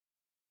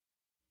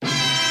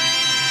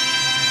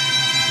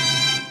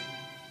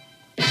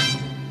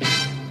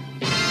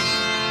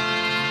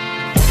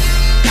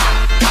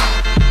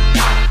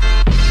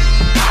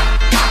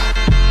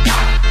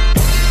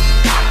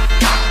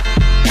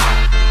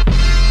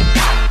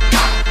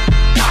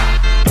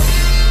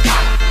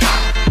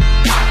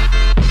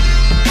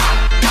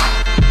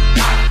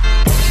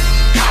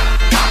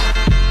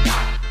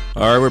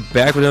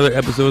back with another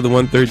episode of the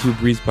 132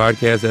 Breeze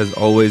podcast. As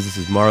always, this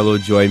is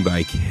Marlo, joined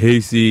by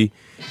Casey.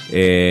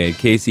 And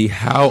Casey,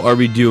 how are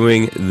we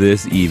doing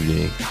this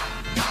evening?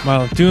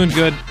 Marlo, doing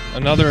good.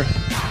 Another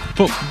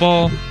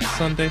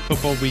Sunday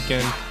football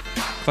weekend.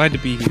 Glad to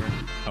be here.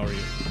 How are you?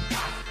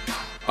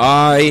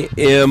 I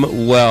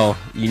am well.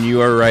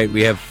 You are right.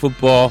 We have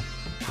football,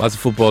 lots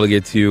of football to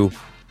get to.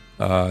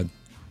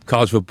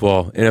 College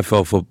football,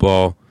 NFL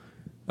football,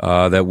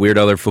 that weird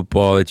other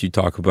football that you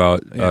talk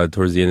about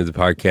towards the end of the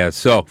podcast.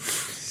 So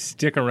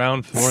stick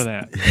around for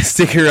that.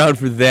 Stick around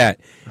for that.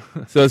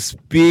 So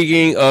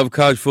speaking of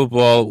college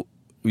football,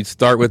 we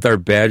start with our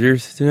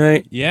Badgers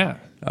tonight. Yeah.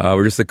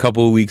 We're just a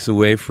couple of weeks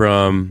away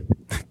from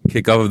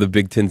kickoff of the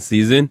Big Ten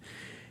season.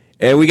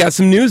 And we got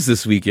some news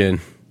this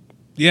weekend.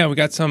 Yeah, we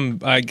got some,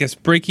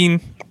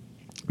 breaking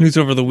news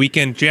over the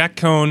weekend. Jack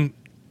Coan,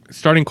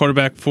 starting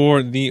quarterback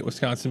for the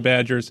Wisconsin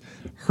Badgers,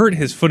 hurt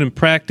his foot in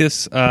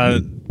practice.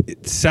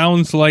 It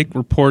sounds like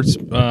reports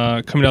coming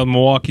out of the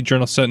Milwaukee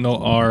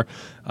Journal-Sentinel are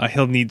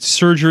he'll need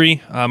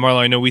surgery. Marlo,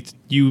 I know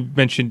you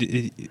mentioned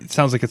it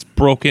sounds like it's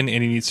broken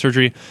and he needs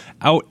surgery.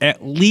 Out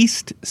at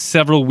least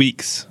several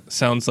weeks,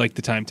 sounds like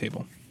the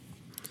timetable.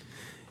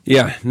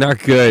 Yeah, not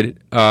good.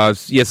 Saw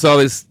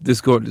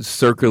this go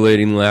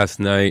circulating last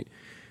night,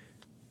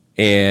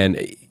 and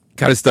it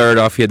kind of started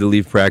off. He had to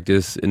leave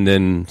practice, and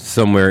then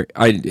somewhere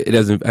I don't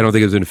think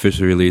it was an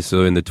official release.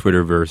 So in the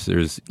Twitterverse,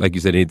 there's, like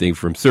you said, anything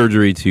from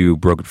surgery to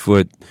broken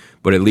foot,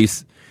 but at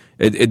least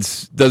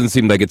it doesn't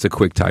seem like it's a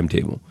quick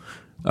timetable.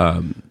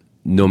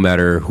 No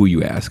matter who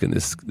you ask in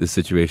this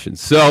situation.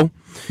 So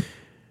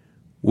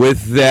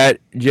with that,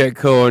 Jack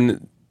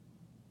Coan,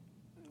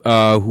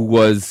 who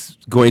was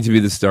going to be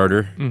the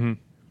starter,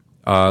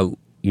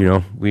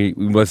 we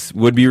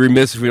would be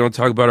remiss if we don't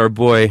talk about our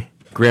boy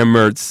Graham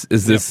Mertz.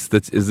 Is this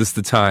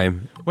the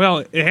time?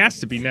 Well, it has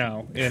to be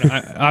now, and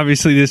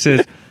obviously this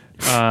is.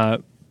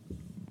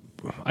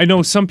 I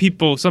know some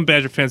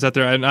Badger fans out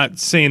there. I'm not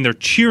saying they're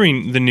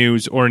cheering the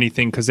news or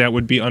anything because that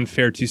would be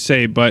unfair to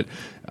say, but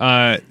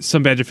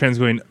some Badger fans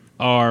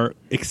are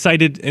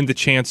excited in the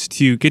chance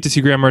to get to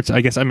see Graham Mertz.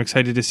 I guess I'm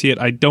excited to see it.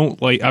 I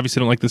obviously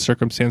don't like the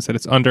circumstance that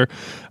it's under.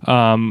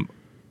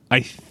 I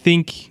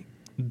think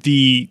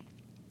the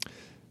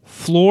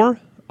floor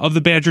of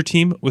the Badger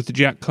team with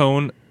Jack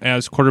Coan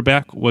as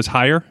quarterback was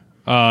higher.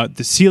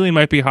 The ceiling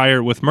might be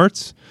higher with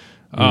Mertz,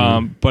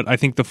 but I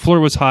think the floor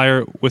was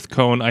higher with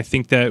Coan. I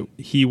think that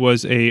he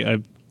was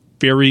a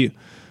very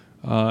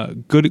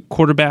good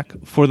quarterback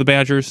for the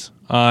Badgers,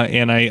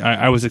 and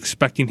I was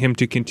expecting him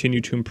to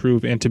continue to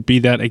improve and to be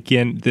that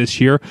again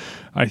this year.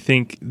 I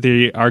think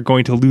they are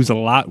going to lose a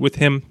lot with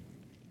him,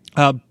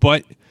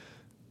 but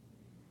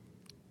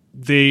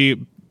the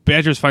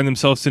Badgers find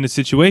themselves in a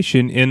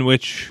situation in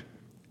which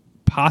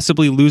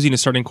possibly losing a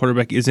starting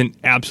quarterback isn't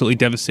absolutely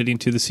devastating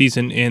to the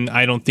season, and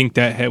I don't think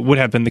that would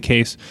have been the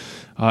case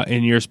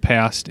in years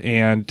past,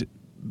 and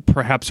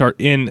perhaps are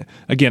in,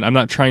 again, I'm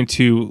not trying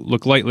to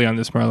look lightly on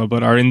this, Marlo,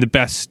 but are in the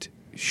best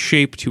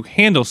shape to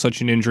handle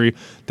such an injury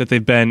that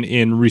they've been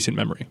in recent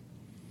memory.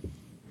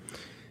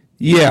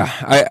 Yeah,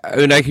 I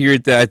can agree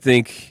with that. I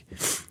think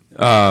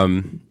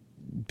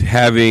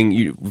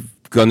having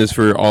done this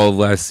for all of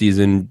last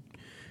season,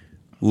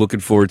 looking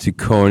forward to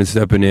Coan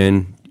stepping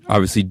in.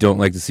 Obviously, don't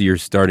like to see your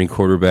starting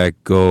quarterback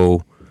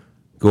go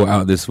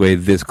out this way,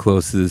 this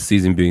close to the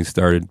season being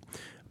started.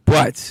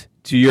 But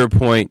to your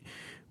point,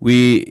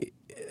 I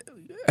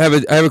have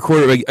a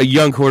quarterback, a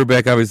young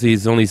quarterback. Obviously,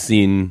 he's only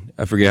seen,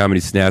 I forget how many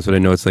snaps, but I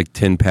know it's like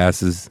 10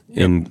 passes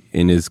in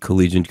his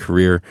collegiate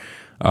career.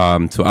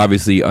 So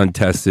obviously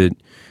untested,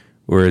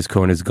 whereas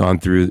Coan has gone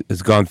through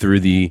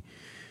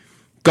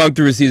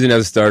a season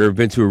as a starter,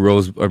 been to a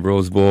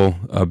Rose Bowl,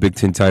 a Big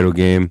Ten title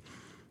game,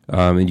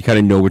 and you kind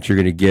of know what you're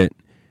going to get.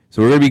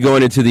 So we're going to be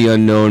going into the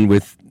unknown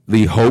with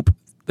the hope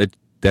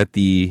that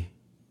the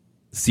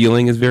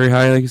ceiling is very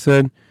high, like you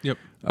said. Yep.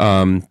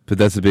 But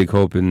that's a big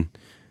hope, and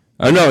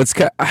I don't know, it's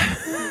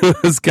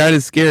kind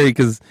of scary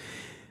because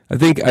I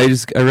think I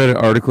read an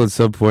article at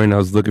some point and I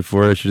was looking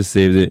for it. I should have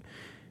saved it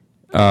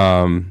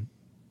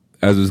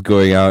as it was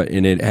going out,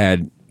 and it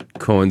had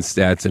Coan's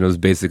stats, and it was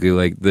basically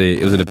like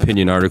it was an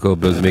opinion article,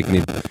 but it was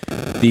making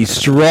the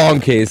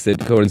strong case that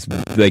Coan's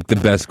like the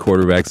best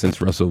quarterback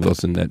since Russell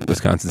Wilson that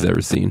Wisconsin's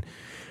ever seen.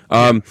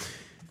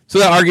 So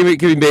that argument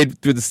can be made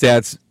through the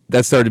stats.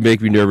 That started to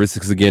make me nervous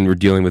because, again, we're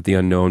dealing with the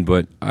unknown,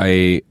 but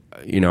hoping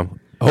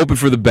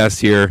for the best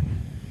here.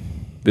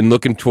 Been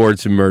looking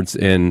towards Mertz,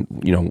 and,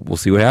 we'll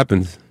see what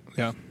happens.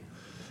 Yeah.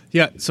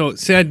 Yeah, so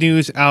sad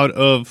news out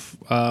of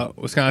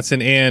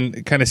Wisconsin,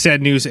 and kind of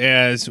sad news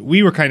as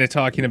we were kind of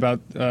talking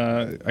about,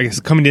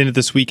 coming into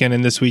this weekend,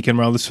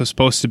 while this was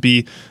supposed to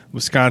be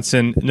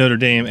Wisconsin-Notre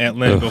Dame at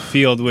Lambeau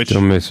Field, which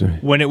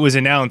when it was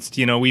announced,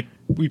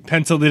 we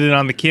penciled it in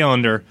on the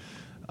calendar,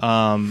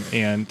 and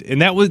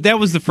that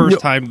was the first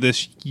time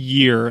this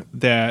year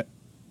that,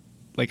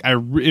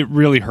 it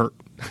really hurt.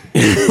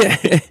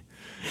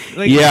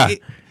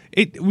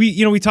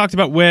 We talked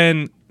about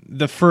when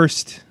the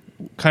first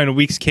kind of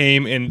weeks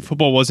came and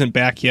football wasn't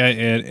back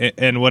yet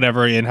and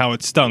whatever, and how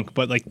it stunk,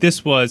 but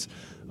this was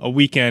a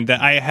weekend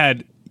that I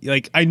had,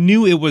 like, I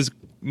knew it was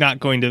not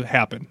going to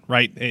happen,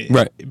 right?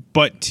 Right.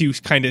 But to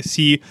kind of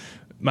see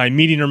my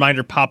meeting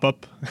reminder pop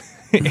up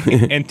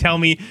and tell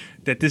me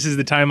that this is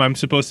the time I'm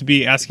supposed to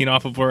be asking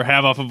off of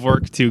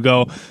work to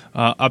go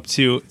up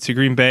to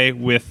Green Bay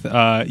with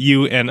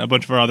you and a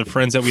bunch of our other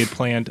friends that we had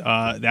planned.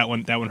 That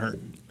one hurt.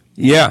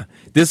 Yeah,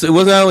 it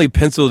wasn't only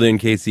penciled in,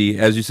 Casey.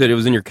 As you said, it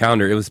was in your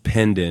calendar. It was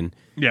penned in.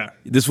 Yeah,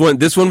 this one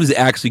was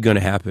actually going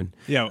to happen.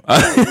 Yeah,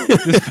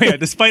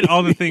 despite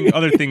all the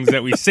other things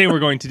that we say we're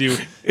going to do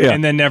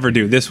and then never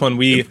do, this one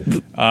we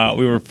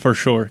were for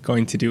sure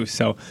going to do.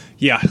 So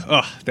yeah,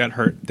 that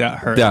hurt.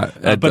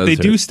 That but they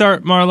do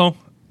start, Marlo,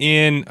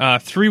 in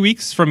 3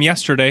 weeks from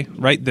yesterday.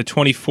 Right, the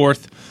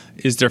 24th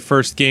is their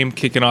first game,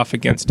 kicking off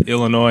against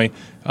Illinois,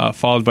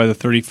 followed by the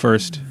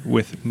 31st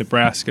with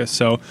Nebraska.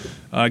 So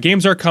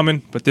games are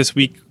coming, but this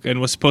week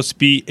and was supposed to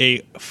be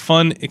a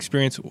fun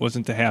experience,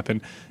 wasn't to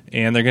happen.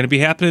 And they're going to be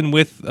happening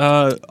with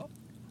Graham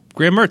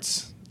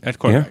Mertz at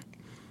quarterback.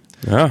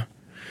 Yeah.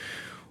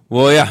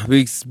 Well, yeah,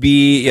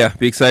 be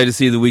excited to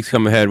see the weeks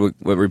come ahead.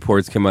 What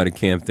reports come out of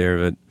camp there,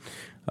 but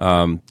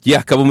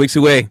a couple weeks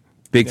away.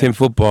 Big Ten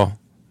football.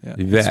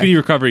 Yeah. Speedy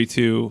recovery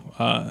to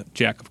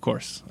Jack, of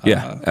course.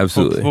 Yeah,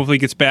 absolutely. Hopefully, he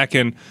gets back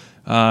and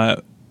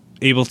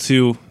able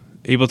to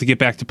get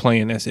back to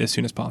playing as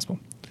soon as possible.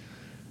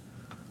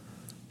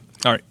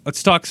 All right,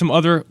 let's talk some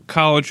other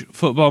college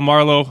football.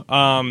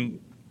 Marlo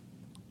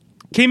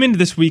came into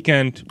this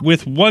weekend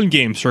with one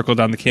game circled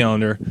on the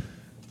calendar.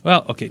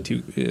 Well, okay,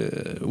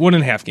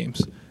 1.5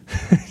 games.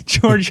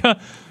 Georgia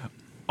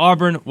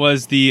Auburn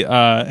was the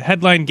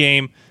headline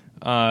game.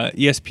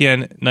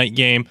 ESPN night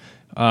game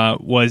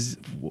was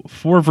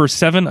 4 versus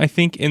 7, I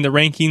think, in the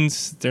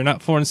rankings. They're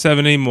not 4 and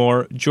 7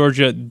 anymore.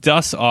 Georgia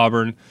dusts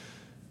Auburn.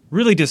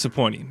 Really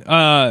disappointing.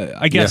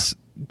 I guess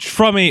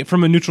from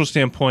a neutral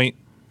standpoint,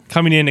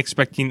 coming in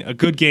expecting a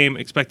good game,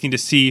 expecting to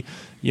see,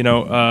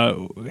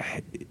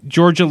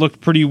 Georgia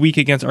looked pretty weak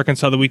against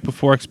Arkansas the week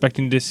before,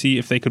 expecting to see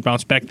if they could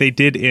bounce back. They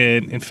did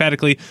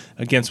emphatically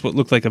against what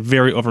looked like a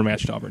very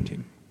overmatched Auburn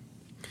team.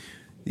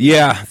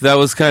 Yeah, that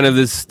was kind of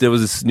this. There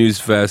was a snooze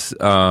fest.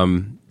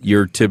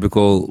 Your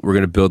typical, we're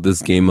going to build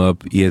this game up,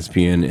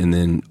 ESPN, and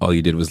then all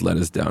you did was let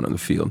us down on the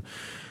field.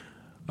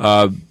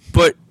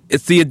 But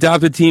it's the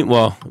adopted team.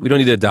 Well, we don't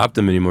need to adopt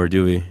them anymore,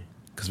 do we?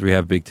 Because we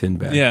have Big Ten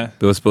back. Yeah,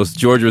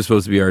 Georgia was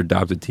supposed to be our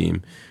adopted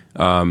team,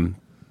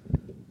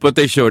 but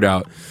they showed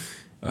out.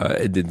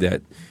 It did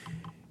that.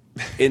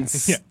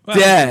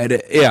 Instead,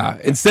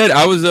 Instead,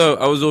 I was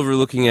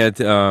overlooking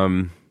at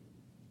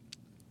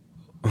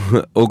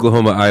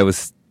Oklahoma, Iowa.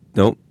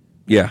 Nope.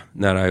 Yeah,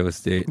 not Iowa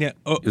State. Yeah,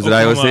 was it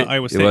Iowa State?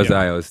 Iowa State? It was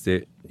Iowa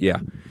State. Yeah,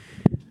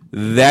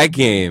 that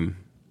game.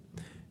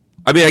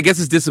 I mean, I guess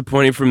it's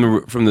disappointing from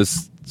the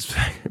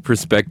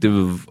perspective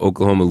of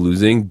Oklahoma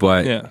losing,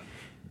 but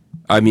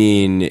I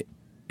mean,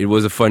 it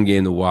was a fun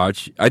game to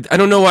watch. I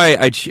don't know why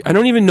I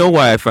don't even know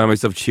why I find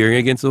myself cheering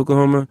against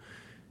Oklahoma.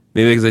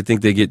 Maybe because I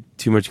think they get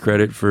too much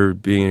credit for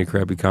being in a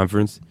crappy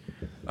conference.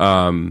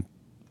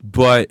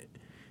 But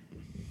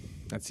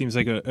that seems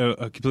like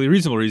a completely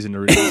reasonable reason to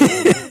read.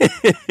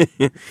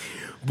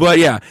 But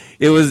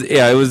it was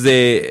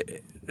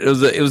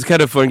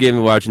kind of a fun game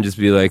to watch and just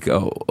be like,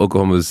 oh,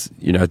 Oklahoma's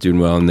not doing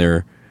well in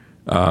their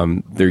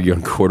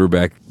young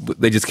quarterback.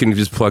 They just couldn't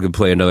just plug and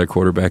play another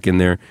quarterback in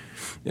there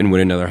and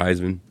win another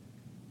Heisman.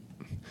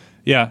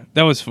 Yeah,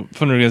 that was fun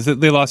because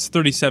they lost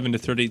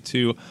 37-30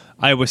 to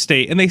Iowa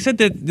State, and they said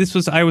that this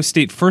was Iowa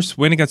State's first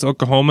win against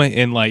Oklahoma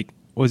in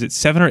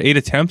 7 or 8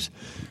 attempts,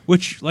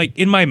 which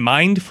in my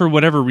mind, for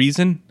whatever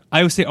reason,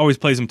 Iowa State always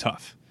plays them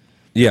tough.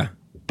 Yeah.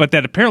 But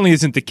that apparently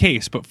isn't the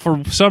case. But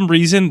for some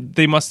reason,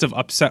 they must have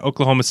upset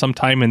Oklahoma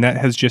sometime, and that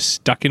has just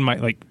stuck in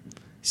my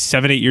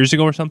 7-8 years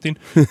ago or something.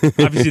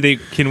 Obviously, they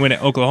can win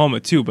at Oklahoma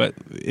too, but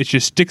it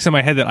just sticks in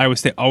my head that Iowa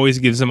State always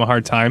gives them a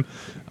hard time.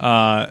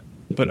 But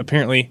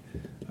apparently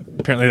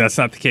that's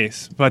not the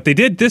case. But they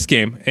did this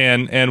game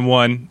and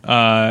won,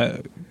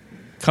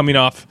 coming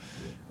off.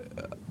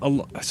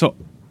 So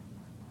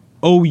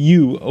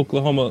OU,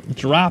 Oklahoma,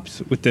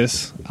 drops with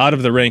this out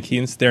of the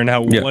rankings. They're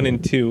now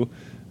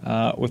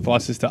 1-2 with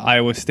losses to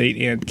Iowa State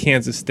and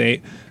Kansas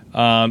State,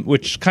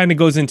 which kind of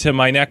goes into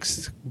my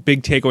next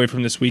big takeaway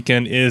from this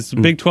weekend is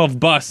Big 12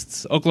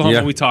 busts.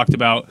 Oklahoma, we talked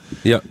about,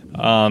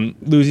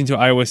 losing to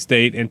Iowa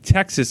State, and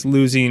Texas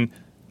losing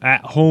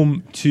at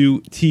home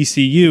to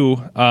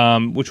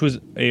TCU, which was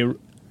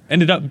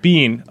ended up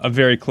being a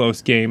very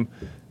close game.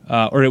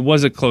 Or it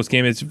was a close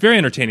game. It's very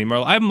entertaining,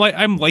 Marlo.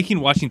 I'm liking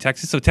watching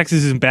Texas. So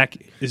Texas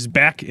is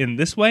back in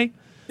this way.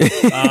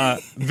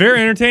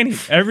 Very entertaining.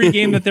 Every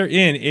game that they're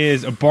in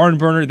is a barn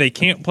burner. They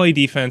can't play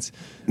defense.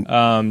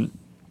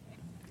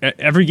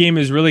 Every game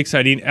is really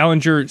exciting.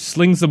 Allinger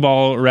slings the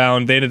ball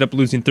around. They ended up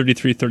losing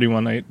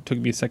 33-31. It took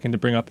me a second to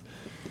bring up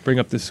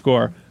the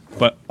score,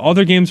 but all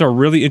their games are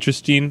really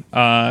interesting.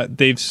 And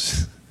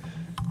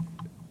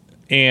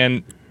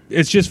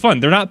it's just fun.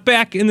 They're not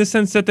back in the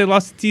sense that they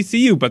lost to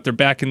TCU, but they're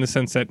back in the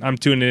sense that I'm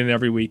tuning in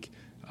every week.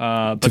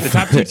 But the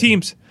top two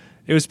teams,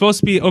 it was supposed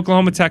to be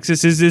Oklahoma,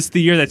 Texas. Is this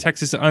the year that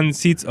Texas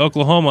unseats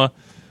Oklahoma?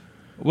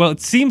 Well,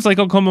 it seems like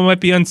Oklahoma might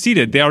be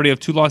unseeded. They already have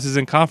 2 losses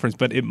in conference,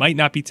 but it might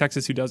not be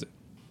Texas who does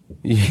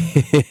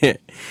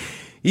it.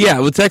 Yeah,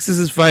 well, Texas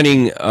is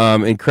finding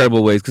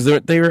incredible ways because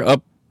they were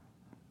up.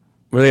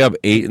 Were they up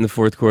 8 in the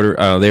fourth quarter?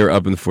 They were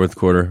up in the fourth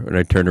quarter, and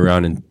I turned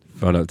around and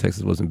found out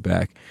Texas wasn't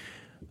back.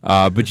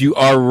 But you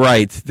are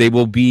right; they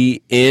will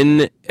be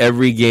in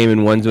every game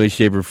in one way,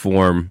 shape, or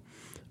form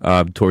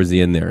towards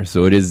the end there.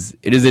 So it is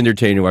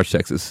entertaining to watch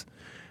Texas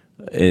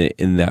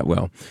in that.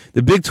 Well,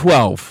 the Big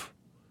 12.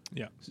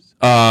 Yeah.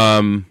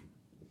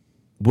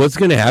 What's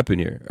going to happen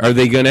here? Are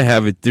they going to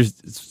have it? They're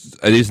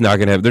not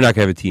going to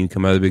have a team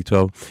come out of the Big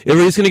 12. Are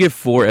we just going to get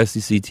 4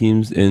 SEC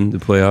teams in the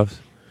playoffs?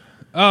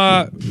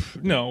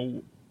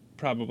 No,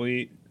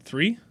 probably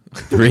 3.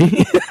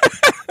 3?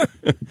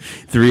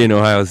 3 in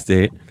Ohio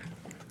State.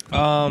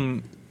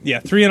 Yeah,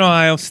 3 in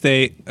Ohio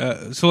State.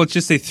 So let's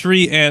just say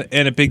 3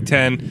 and a Big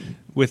 10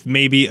 with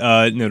maybe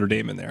Notre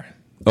Dame in there.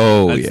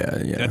 Oh,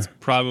 yeah. That's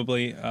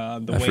probably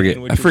the way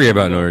in which I forget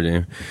about Notre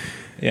Dame.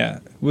 Yeah,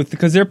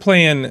 because they're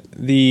playing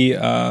the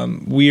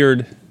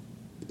weird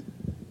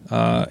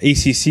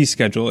ACC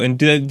schedule, and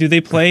do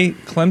they play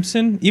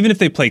Clemson? Even if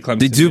they play Clemson,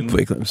 they do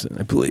play Clemson,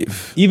 I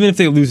believe. Even if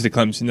they lose to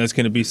Clemson, that's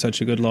going to be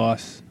such a good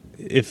loss.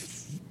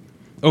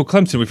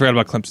 Clemson, we forgot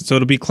about Clemson, so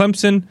it'll be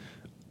Clemson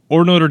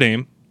or Notre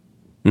Dame.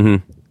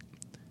 Mm-hmm.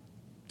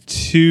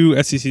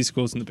 2 SEC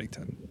schools in the Big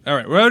Ten. All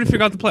right, we already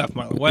figured out the playoff,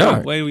 Marlon.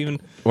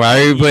 Why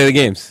are you playing the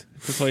games?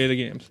 To play the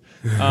games.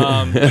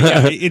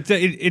 Yeah,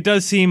 it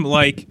does seem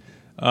like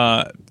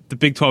the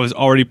Big 12 has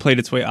already played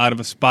its way out of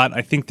a spot.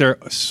 I think their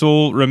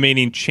sole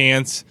remaining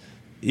chance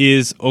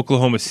is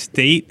Oklahoma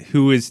State,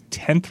 who is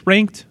 10th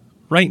ranked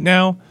right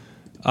now.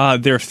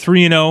 They're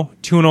 3-0,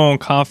 2-0 in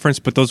conference,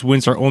 but those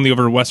wins are only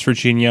over West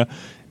Virginia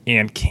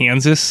and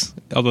Kansas.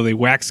 Although they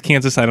waxed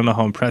Kansas, I don't know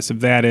how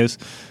impressive that is.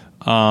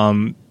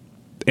 And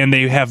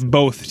they have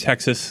both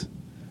Texas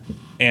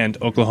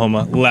and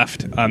Oklahoma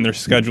left on their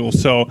schedule.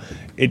 So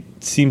it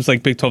seems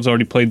like Big 12's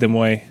already played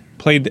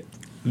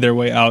their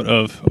way out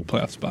of a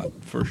playoff spot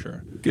for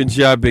sure. Good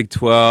job, Big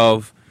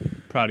 12.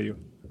 Proud of you.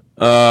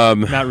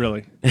 Not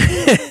really.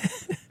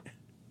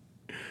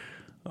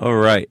 All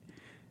right.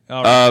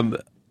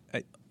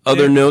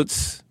 Other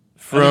notes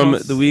from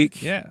the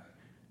week. Yeah.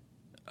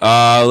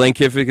 Lane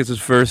Kiffin gets his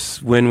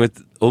first win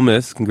with Ole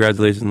Miss.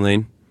 Congratulations,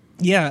 Lane.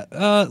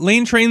 Yeah.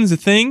 Lane Train's a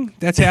thing.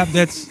 That's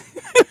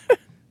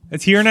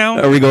it's here now.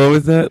 Are we going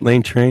with that?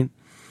 Lane Train?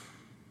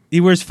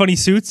 He wears funny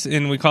suits,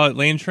 and we call it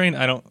Lane Train.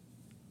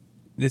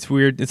 It's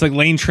weird. It's like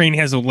Lane Train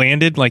has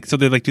landed, so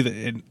they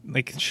do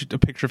a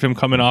picture of him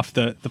coming off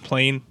the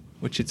plane,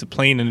 which it's a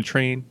plane and a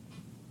train.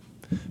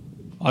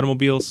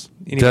 Automobiles.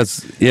 Anyway.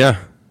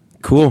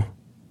 Cool.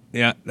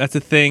 Yeah, that's a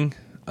thing.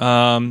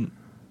 What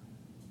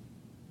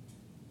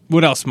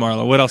else,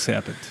 Marlo? What else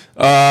happened?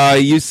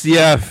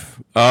 UCF,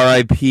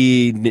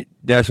 RIP,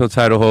 national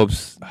title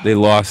hopes. They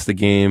lost the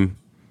game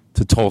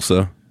to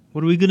Tulsa.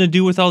 What are we gonna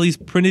do with all these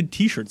printed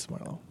T-shirts,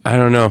 Marlo? I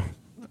don't know.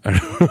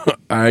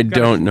 I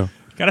don't know.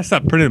 Gotta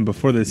stop printing them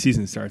before the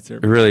season starts. There,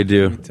 I really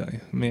do. Let me tell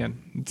you,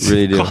 man.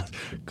 Really do.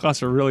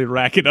 Costs are really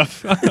racking up.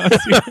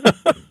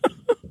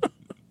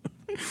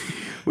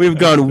 We've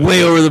gone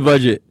way over the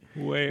budget.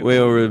 Way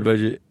over the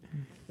budget.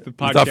 We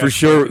thought for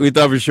sure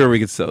we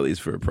could sell these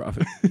for a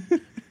profit.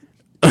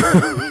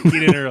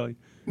 Get in early.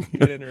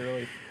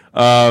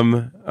 All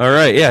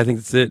right. Yeah, I think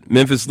that's it.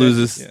 Memphis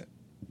loses. Yeah.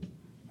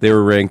 They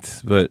were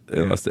ranked, but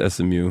they lost to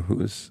SMU,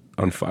 who is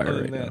on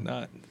fire right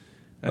now.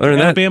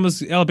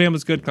 Alabama's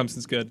good.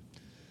 Clemson's good.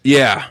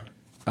 Yeah,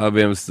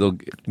 Alabama's still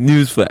good.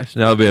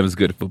 Newsflash: Alabama's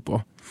good at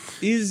football.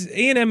 Is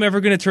A&M ever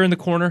going to turn the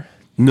corner?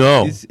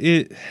 No.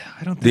 I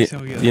don't think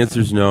so yet. The answer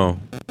is no.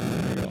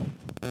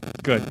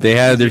 Good. They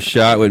had their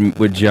shot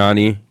with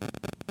Johnny.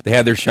 They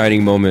had their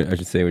shining moment, I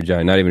should say, with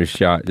Johnny. Not even a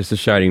shot, just a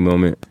shining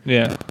moment.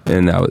 Yeah.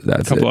 And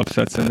that's a couple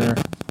upsets in there.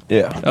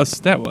 Yeah.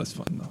 That was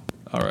fun, though.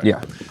 All right. Yeah.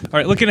 All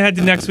right, looking ahead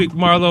to next week,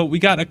 Marlo, we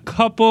got a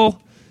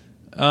couple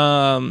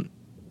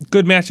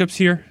good matchups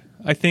here,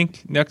 I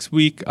think, next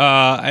week.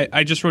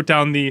 I just wrote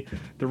down the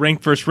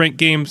ranked versus ranked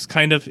games,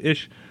 kind of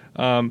ish.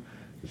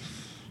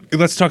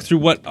 Let's talk through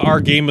what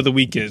our game of the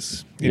week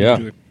is.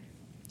 Yeah.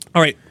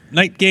 All right.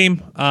 Night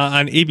game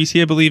on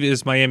ABC, I believe,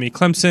 is Miami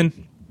Clemson.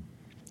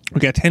 We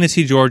got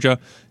Tennessee, Georgia,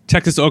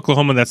 Texas,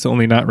 Oklahoma. That's the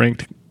only not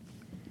ranked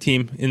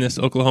team in this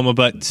Oklahoma,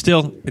 but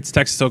still, it's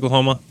Texas,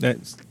 Oklahoma. That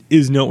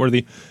is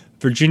noteworthy.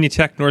 Virginia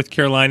Tech, North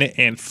Carolina,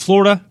 and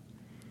Florida,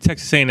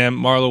 Texas A&M.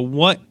 Marlo,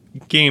 what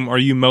game are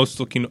you most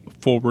looking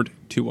forward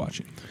to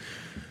watching?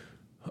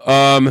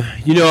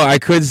 I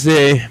could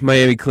say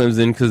Miami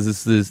Clemson because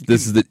it's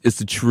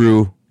the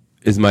true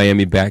is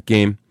Miami back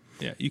game.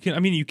 Yeah, you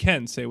can. You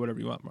can say whatever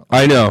you want, Marlon.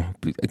 I know.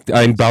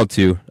 I'm about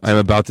to. I'm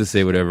about to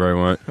say whatever I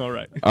want. All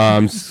right.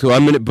 So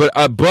I'm gonna, but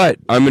I'm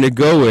gonna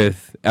go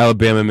with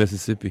Alabama,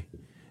 Mississippi.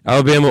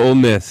 Alabama, Ole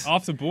Miss.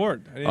 Off the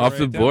board. Off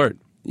the board.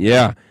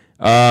 Yeah.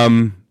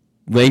 Lane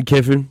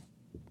Kiffin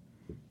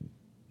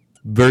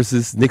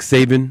versus Nick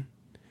Saban.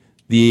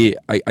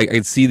 I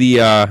can see the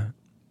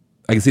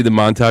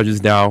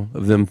montages now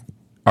of them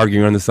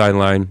arguing on the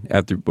sideline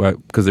after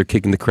because they're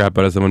kicking the crap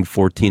out of someone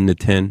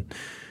 14-10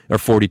 or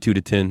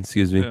 42-10.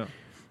 Excuse me.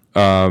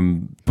 Yeah.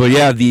 But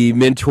yeah, the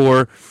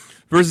mentor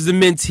versus the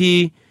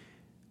mentee.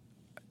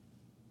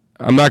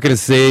 I'm not going to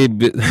say,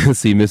 let's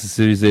see,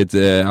 Mississippi State's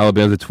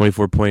Alabama's a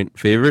 24-point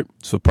favorite,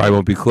 so probably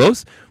won't be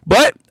close.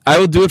 But I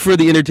will do it for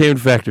the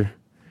entertainment factor.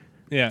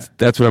 Yeah.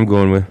 That's what I'm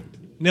going with.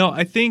 No,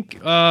 I think,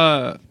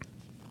 I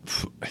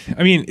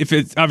mean, if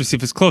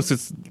it's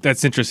close,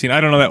 that's interesting.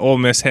 I don't know that Ole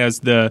Miss has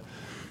the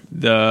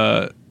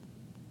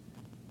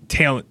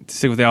talent to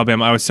stick with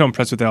Alabama. I was so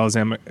impressed with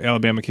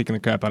Alabama kicking the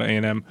crap out of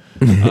A&M.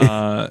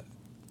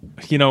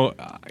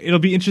 It'll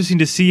be interesting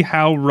to see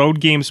how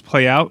road games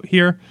play out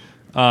here.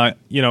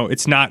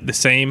 It's not the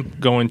same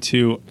going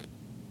to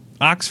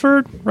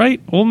Oxford,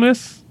 right? Ole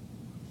Miss?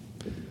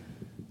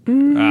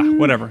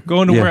 Whatever.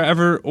 Going to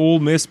wherever Ole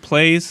Miss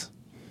plays.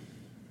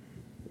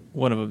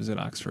 One of them is in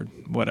Oxford.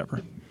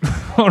 Whatever.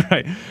 All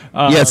right.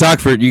 It's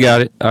Oxford. You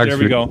got it. Oxford. There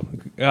we go.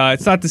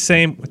 It's not the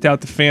same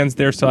without the fans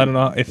there, so I don't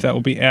know if that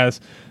will be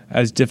as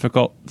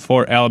difficult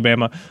for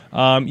Alabama.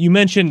 You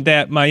mentioned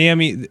that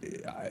Miami,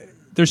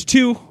 there's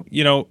two,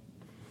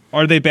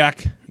 are they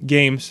back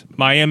games?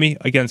 Miami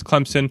against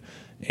Clemson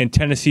and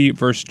Tennessee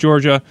versus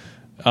Georgia.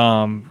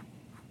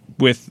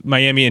 With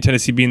Miami and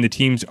Tennessee being the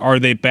teams, are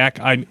they back?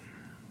 I'm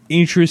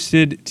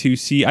interested to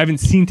see. I haven't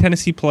seen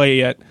Tennessee play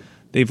yet.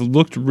 They've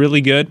looked really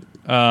good.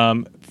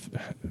 What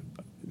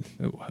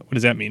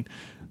does that mean?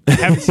 I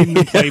haven't seen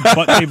them play,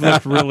 but they've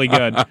looked really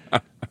good.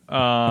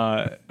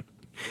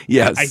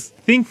 Yes. I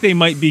think they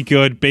might be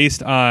good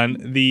based on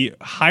the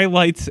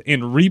highlights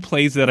and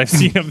replays that I've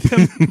seen of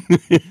them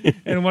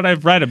and what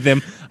I've read of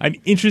them. I'm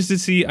interested to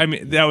see. I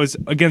mean, that was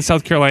against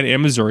South Carolina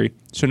and Missouri,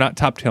 so not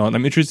top talent.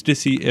 I'm interested to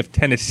see if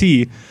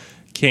Tennessee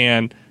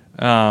can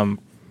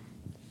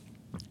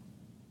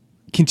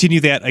continue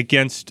that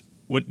against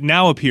what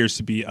now appears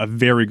to be a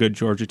very good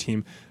Georgia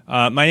team.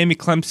 Miami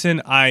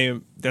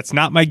Clemson, that's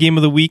not my game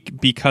of the week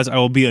because I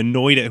will be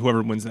annoyed at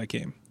whoever wins that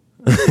game.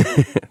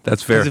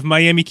 That's fair. Because if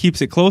Miami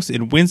keeps it close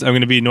and wins, I'm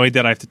going to be annoyed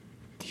that I have to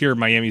hear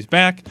Miami's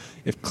back.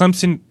 If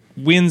Clemson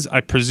wins,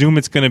 I presume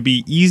it's going to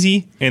be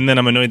easy, and then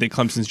I'm annoyed that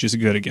Clemson's just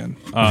good again.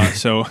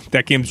 So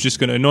that game's just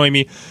going to annoy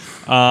me.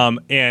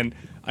 And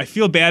I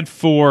feel bad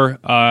for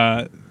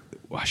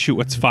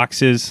what's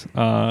Fox's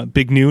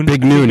Big Noon?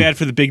 Big Noon. I feel bad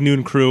for the Big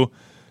Noon crew.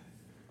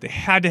 They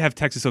had to have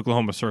Texas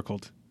Oklahoma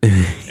circled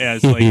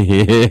as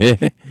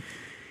like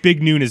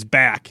Big Noon is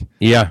back.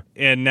 Yeah.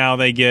 And now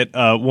they get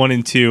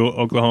 1-2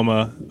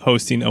 Oklahoma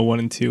hosting a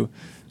 1-2,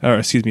 or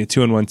excuse me, a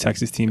 2-1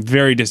 Texas team.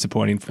 Very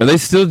disappointing. Are they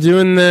still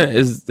doing that?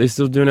 Is they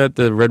still doing it at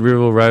the Red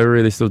River Rivalry?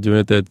 Are they still doing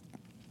it at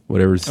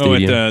whatever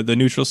stadium? Oh, at the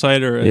neutral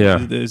site, or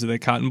is it the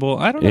Cotton Bowl?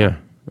 I don't know. Yeah.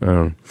 I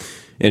don't know.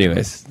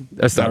 Anyways,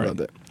 that's not about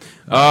that.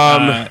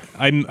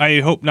 I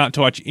hope not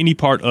to watch any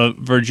part of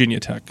Virginia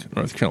Tech,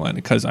 North Carolina,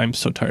 because I'm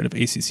so tired of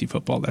ACC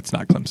football. That's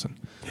not Clemson.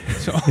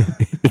 So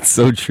it's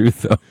so true,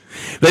 though.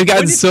 They've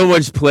gotten so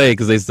much play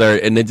because they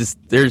started, and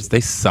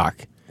they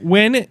suck.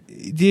 When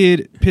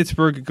did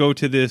Pittsburgh go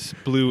to this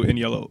blue and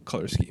yellow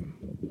color scheme?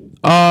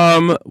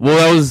 Well,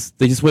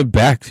 they just went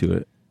back to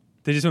it.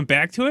 They just went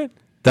back to it?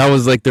 That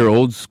was like their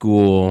old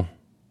school,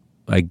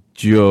 like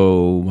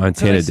Joe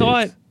Montana I saw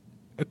it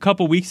a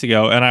couple weeks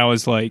ago, and I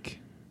was like,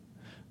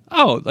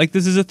 oh, like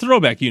this is a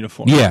throwback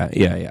uniform.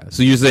 Yeah.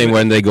 So you're saying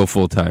when they go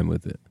full time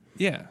with it?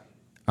 Yeah.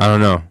 I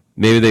don't know.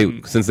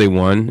 Maybe since they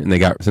won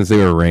and since they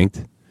were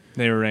ranked.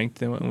 They were ranked.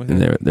 They went with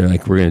it. And they're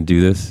like, we're going to do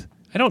this.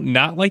 I don't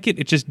not like it.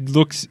 It just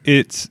looks,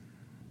 I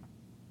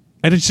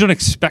just don't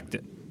expect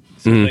it.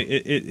 So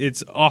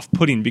it's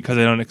off-putting because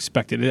I don't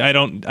expect it. I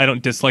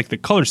don't dislike the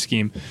color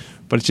scheme,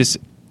 but it's just,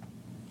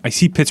 I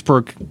see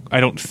Pittsburgh, I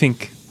don't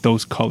think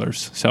those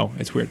colors. So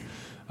it's weird.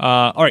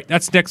 All right,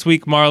 that's next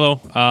week, Marlo.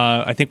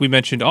 I think we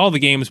mentioned all the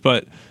games,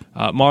 but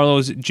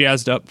Marlo's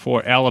jazzed up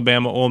for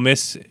Alabama Ole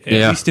Miss,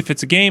 at least if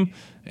it's a game,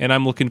 and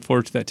I'm looking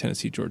forward to that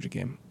Tennessee-Georgia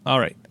game.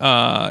 All right.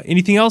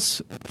 Anything else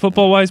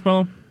football-wise,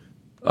 Marlo?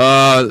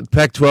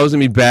 Pac-12 is going to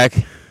be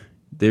back.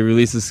 They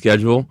released the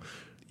schedule.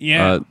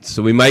 Yeah.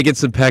 So we might get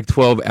some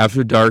Pac-12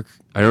 after dark.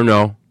 I don't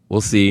know. We'll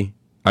see.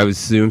 I would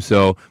assume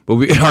so. But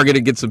we are going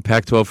to get some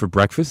Pac-12 for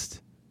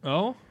breakfast.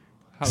 Oh?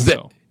 How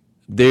so?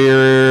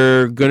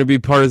 They're going to be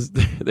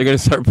they're going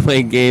to start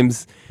playing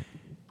games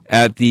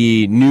at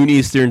the noon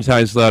Eastern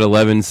time slot,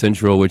 11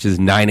 Central, which is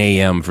 9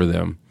 a.m. for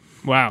them.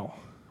 Wow.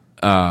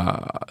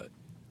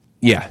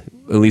 Yeah,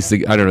 at least the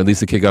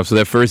kickoff. So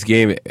that first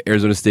game,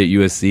 Arizona State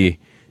USC,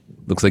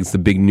 looks like it's the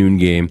big noon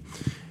game,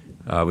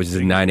 which is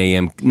a 9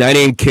 a.m.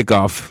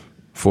 kickoff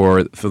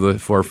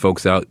for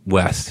folks out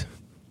west.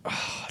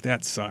 Oh,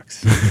 that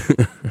sucks.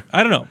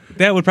 I don't know.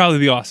 That would probably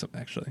be awesome,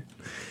 actually.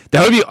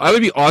 I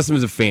would be awesome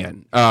as a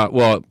fan.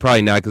 Well,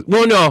 probably not.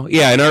 In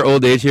our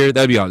old age here,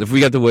 that'd be awesome. If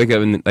we got to wake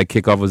up and like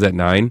kickoff was at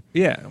 9.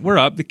 Yeah, we're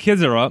up. The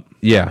kids are up.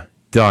 Yeah,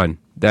 done.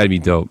 That'd be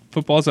dope.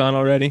 Football's on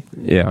already.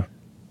 Yeah.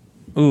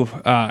 Ooh,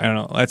 I don't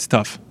know. That's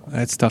tough.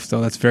 That's tough,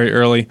 though. That's very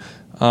early.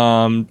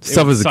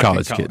 Stuff as a sucked in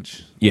college kid.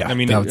 Yeah, I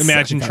mean, that would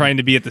imagine suck. trying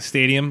to be at the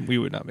stadium. We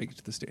would not make it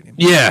to the stadium.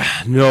 Yeah,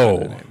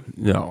 no.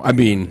 I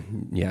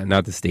mean, yeah,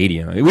 not the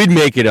stadium. We'd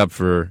make it up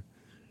for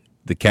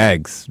the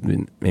kegs,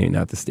 maybe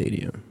not the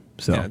stadium.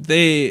 So Yeah,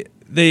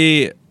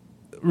 they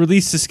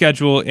released the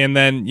schedule, and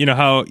then you know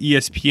how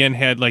ESPN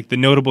had like the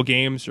notable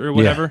games or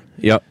whatever.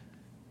 Yeah. Yep.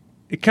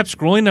 It kept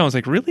scrolling, and I was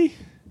like, really?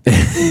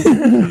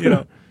 You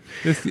know,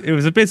 it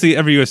was basically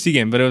every USC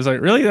game, but it was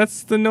like, really?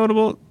 That's the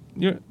notable.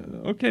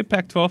 Okay,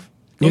 Pac-12.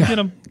 Go Yeah, get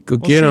them. go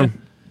get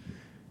 'em.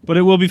 But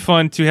it will be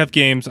fun to have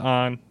games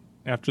on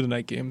after the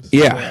night games.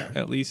 Yeah. To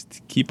at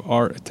least keep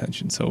our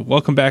attention. So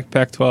welcome back,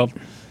 Pac-12.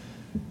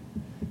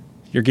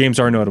 Your games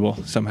are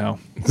notable somehow.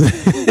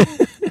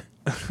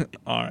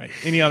 All right.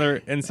 Any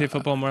other NCAA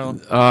football, Marlo?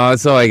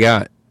 That's all I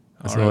got.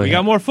 All right. We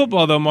got more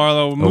football, though,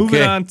 Marlo. Moving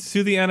Okay. on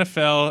to the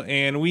NFL,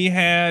 and we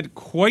had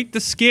quite the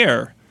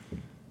scare.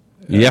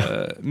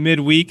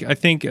 Midweek. I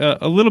think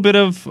a little bit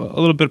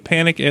of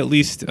panic, at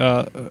least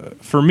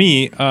for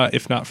me,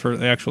 if not for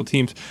the actual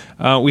teams.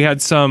 We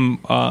had some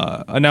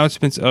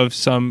announcements of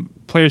some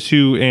players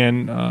who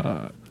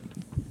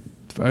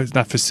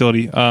not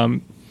facility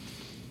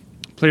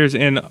players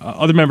and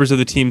other members of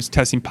the teams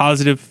testing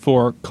positive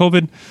for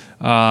COVID.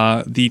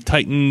 The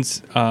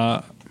Titans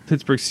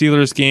Pittsburgh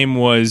Steelers game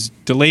was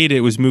delayed.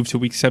 It was moved to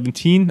week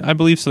 17, I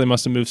believe. So they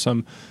must have moved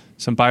some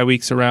bye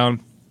weeks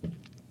around.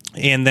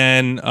 And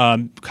then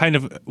kind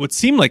of what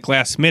seemed like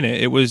last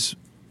minute, it was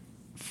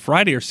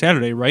Friday or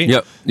Saturday, right?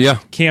 Yep. Yeah.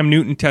 Cam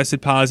Newton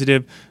tested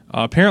positive.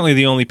 Apparently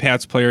the only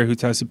Pats player who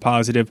tested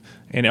positive,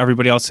 and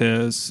everybody else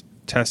has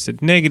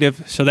tested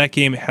negative. So that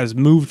game has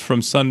moved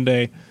from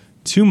Sunday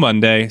to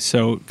Monday,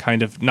 so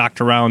kind of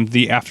knocked around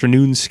the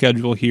afternoon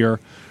schedule here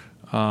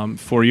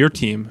for your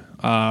team.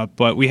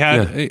 But we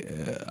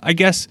had, I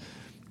guess,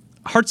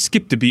 heart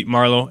skipped a beat,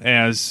 Marlo,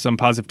 as some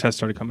positive tests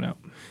started coming out.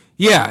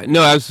 Yeah,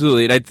 no,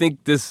 absolutely. And I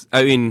think this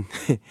might be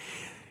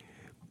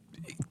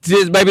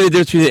the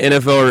difference between the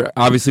NFL, or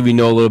obviously we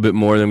know a little bit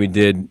more than we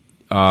did,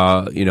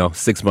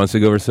 6 months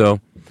ago or so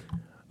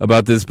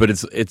about this, but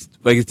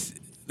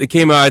it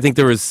came out, I think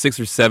there was 6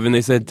 or 7, they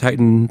said,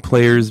 Titan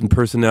players and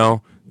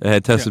personnel that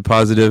had tested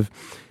positive.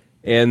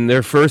 And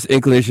their first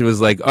inclination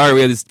was like, all right, we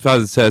have this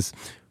positive test.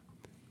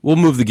 We'll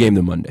move the game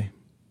to Monday.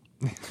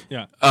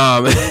 Yeah.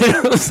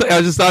 I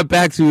just thought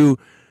back to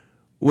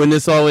when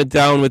this all went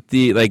down with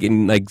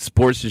the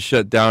sports just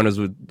shut down as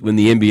when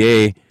the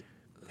NBA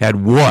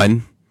had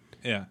one.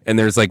 Yeah. And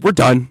there's like, we're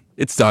done.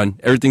 It's done.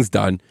 Everything's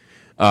done.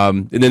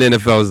 And then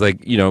NFL was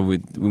like,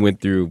 we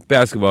went through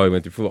basketball, we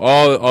went through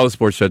football, all the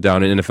sports shut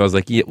down, and NFL was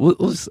like, yeah,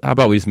 how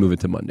about we just move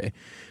it to Monday?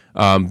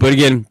 But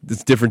again,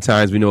 it's different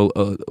times. We know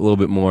a little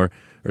bit more,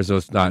 or so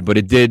it's not. But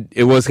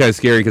it was kind of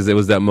scary because it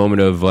was that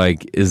moment of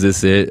like, is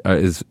this it?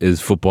 Is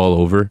football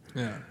over?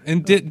 Yeah.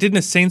 And didn't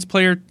a Saints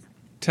player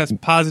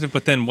test positive,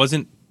 but then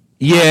wasn't?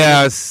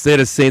 Yeah, they had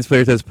a Saints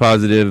player test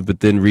positive, but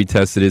then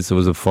retested it, so it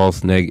was a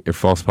false positive.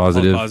 False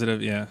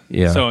positive, yeah.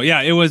 Yeah. So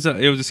yeah, it was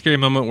a scary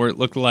moment where it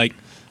looked like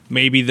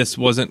maybe this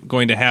wasn't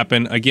going to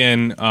happen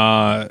again.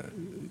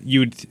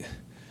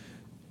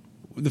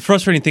 The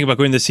frustrating thing about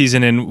going this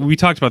season, and we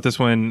talked about this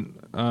when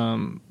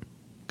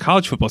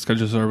college football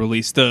schedules are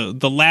released,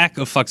 the lack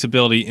of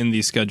flexibility in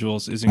these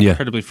schedules is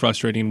incredibly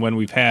frustrating when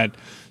we've had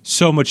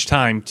so much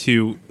time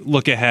to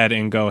look ahead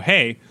and go,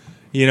 hey,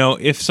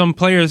 if some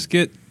players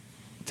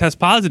test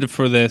positive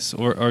for this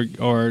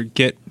or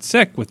get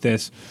sick with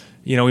this,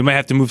 we might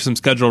have to move some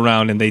schedule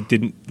around, and they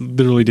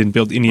literally didn't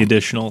build any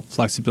additional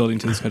flexibility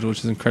into the schedule, which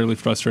is incredibly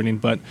frustrating.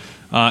 But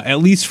at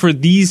least for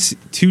these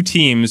two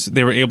teams,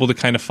 they were able to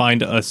kind of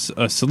find a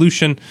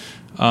solution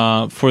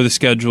for the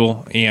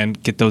schedule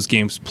and get those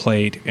games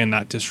played and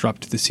not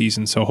disrupt the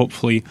season. So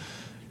hopefully,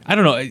 I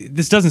don't know,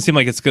 this doesn't seem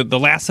like it's good. The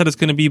last set is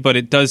going to be, but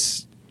it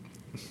does.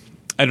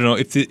 I don't know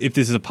if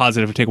this is a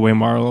positive or takeaway,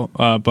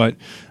 Marlo, but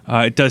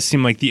it does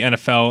seem like the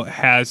NFL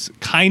has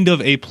kind of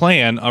a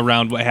plan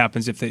around what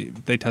happens if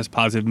they test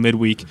positive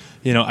midweek.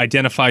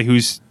 Identify who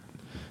is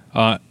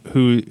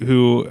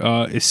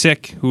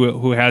sick,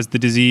 who has the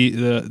disease,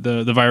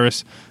 the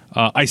virus,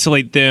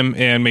 isolate them,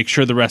 and make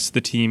sure the rest of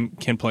the team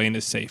can play and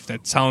is safe.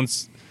 That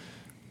sounds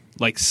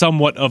like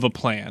somewhat of a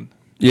plan.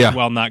 Yeah.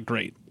 Well, not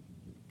great.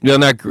 No,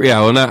 not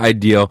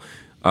ideal.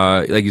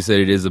 Like you said,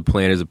 it is a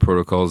plan, is a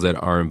protocols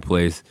that are in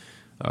place.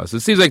 So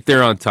it seems like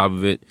they're on top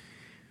of it.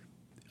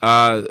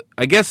 I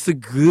guess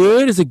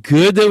is it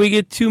good that we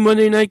get 2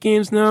 Monday night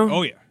games now?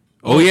 Oh, yeah.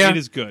 Oh, yeah? It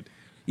is good.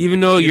 Even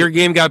though your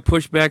game got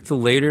pushed back to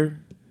later?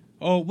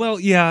 Oh, well,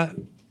 yeah.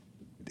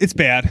 It's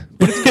bad,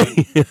 but it's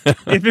good.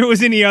 If it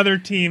was any other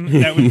team,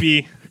 it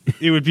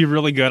would be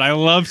really good. I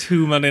love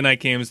 2 Monday night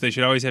games. They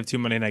should always have 2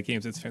 Monday night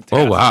games. It's fantastic.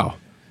 Oh, wow.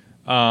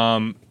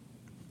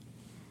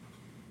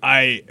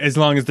 As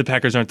long as the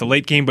Packers aren't the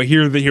late game, but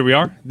here we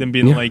are, them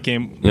being the late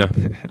game. Yeah.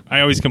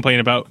 I always complain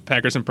about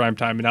Packers in prime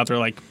time, and now they're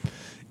like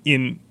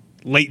in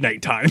late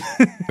night time.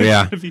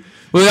 Yeah.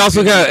 Well, they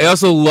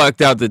also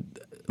lucked out.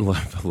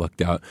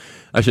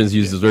 I shouldn't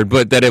use this word,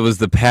 but that it was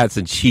the Pats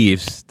and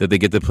Chiefs that they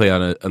get to play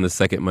on the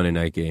second Monday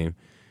night game.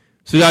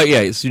 So now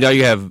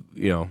you have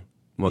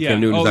Well, Yeah.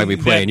 Cam Newton's Oh, not going to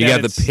be playing. that You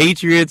got the it's-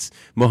 Patriots,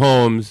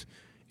 Mahomes,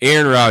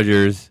 Aaron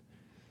Rodgers,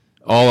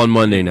 all on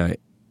Monday night.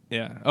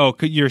 Yeah. Oh,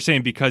 you're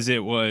saying because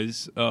it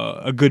was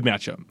a good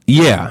matchup.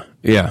 Yeah.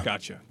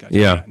 Gotcha.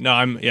 Yeah. No,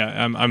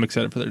 I'm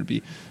excited for there to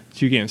be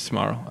 2 games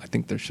tomorrow. I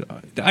think there should.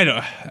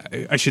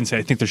 I shouldn't say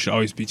I think there should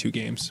always be 2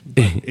 games.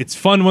 But it's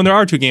fun when there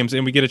are 2 games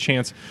and we get a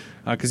chance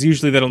because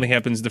usually that only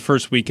happens the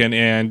first weekend,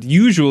 and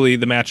usually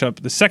the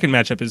second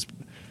matchup is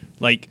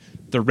like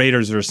the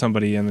Raiders or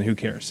somebody, and who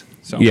cares?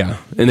 So Yeah,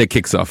 and it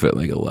kicks off at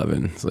like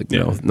 11. It's like,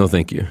 no,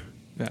 thank you.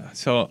 Yeah.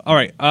 So, all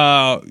right.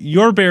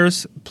 Your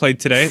Bears played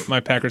today. My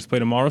Packers play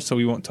tomorrow, so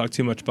we won't talk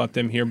too much about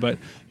them here. But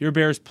your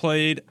Bears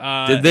played.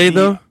 Did they,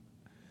 though?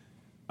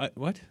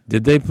 What?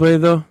 Did they play,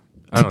 though?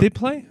 Did they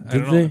play? I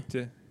Did don't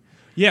know.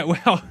 Yeah,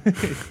 well,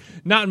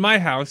 not in my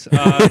house.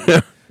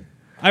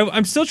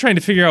 I'm still trying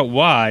to figure out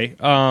why.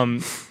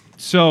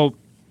 So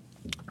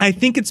I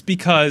think it's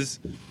because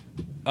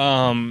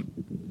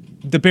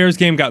the Bears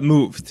game got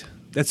moved.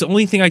 That's the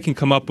only thing I can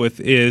come up with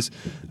is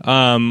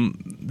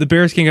the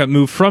Bears game got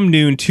moved from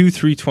noon to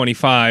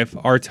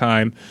 3:25 our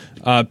time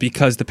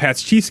because the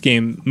Pats-Chiefs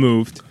game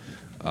moved.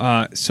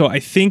 So I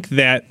think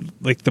that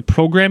like the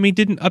programming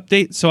didn't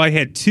update. So I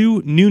had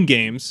 2 noon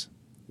games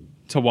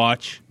to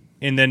watch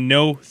and then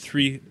no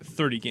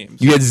 3:30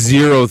 games. You had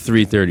 0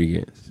 3:30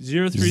 games.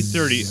 0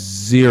 3:30.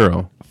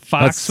 0.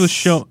 Fox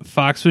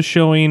was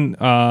showing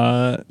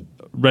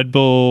Red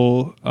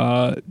Bull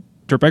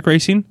dirt bike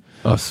racing.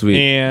 Oh, sweet.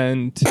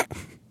 And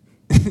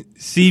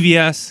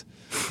CBS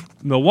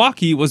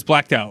Milwaukee was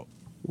blacked out.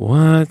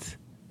 What?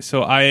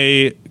 So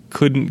I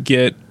couldn't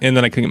get, and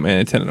then I couldn't get my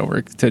antenna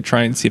over to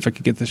try and see if I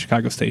could get the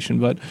Chicago station.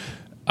 But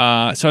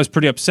so I was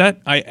pretty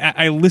upset.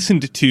 I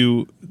listened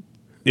to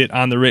it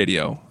on the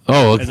radio.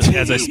 Oh,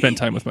 as I spent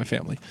time with my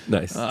family.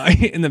 Nice.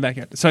 In the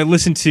backyard. So I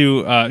listened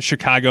to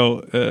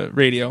Chicago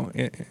radio,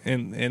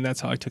 and that's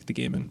how I took the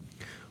game in.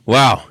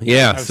 Wow.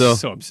 Yeah. I was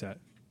so upset.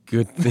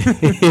 Good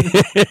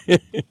thing.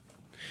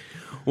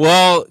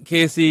 Well,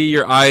 Casey,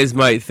 your eyes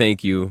might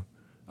thank you.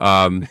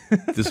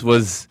 This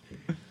was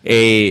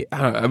it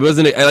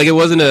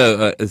wasn't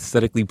a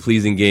aesthetically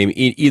pleasing game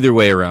either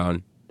way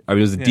around. I mean,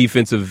 it was a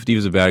defensive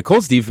battle.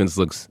 Colts defense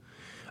looks.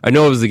 I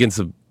know it was against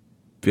the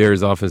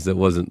Bears offense that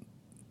wasn't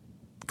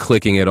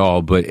clicking at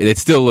all, but it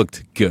still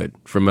looked good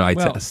from an eye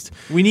test.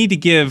 We need to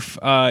give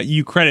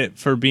you credit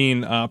for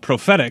being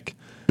prophetic,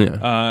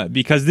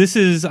 because this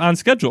is on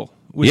schedule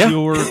with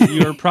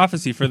your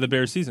prophecy for the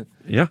Bears season.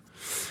 Yeah.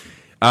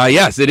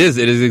 Yes, it is.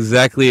 It is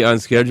exactly on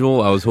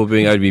schedule. I was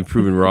hoping I'd be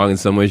proven wrong in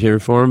some way, shape, or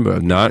form, but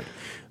I'm not.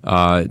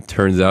 It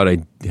turns out I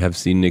have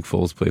seen Nick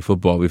Foles play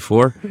football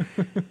before.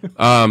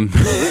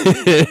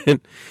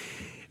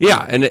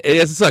 Yeah, and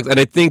it sucks. And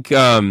I think,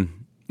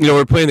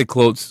 we're playing the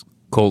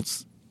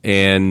Colts,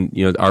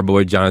 and, our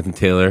boy Jonathan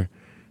Taylor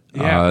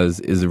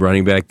is the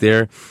running back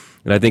there.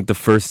 And I think the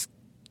first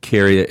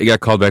carry, it got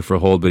called back for a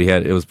hold, but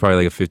it was probably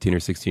like a 15 or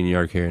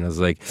 16-yard carry. And I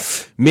was like,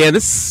 man,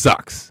 this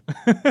sucks.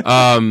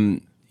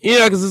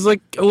 Because it's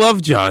like, I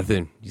love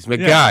Jonathan. He's my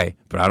guy,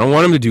 but I don't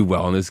want him to do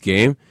well in this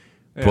game.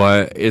 Yeah.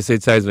 But it's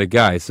my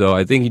guy. So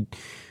I think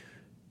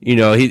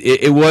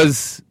it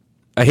was.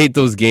 I hate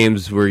those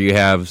games where you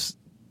have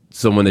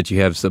someone that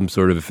you have some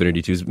sort of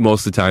affinity to.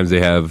 Most of the times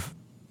they have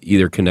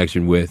either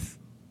connection with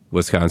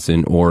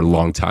Wisconsin or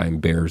longtime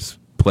Bears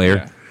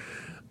player.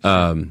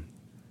 Yeah.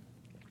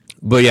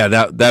 But yeah,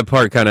 that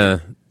part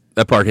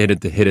hit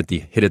at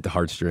the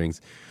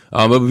heartstrings.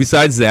 But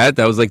besides that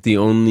was like the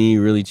only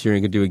really cheering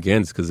I could do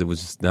against, because it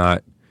was just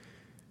not.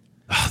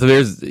 The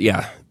Bears,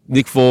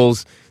 Nick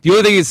Foles. The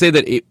only thing you say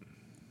that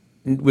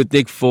with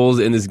Nick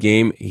Foles in this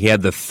game, he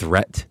had the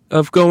threat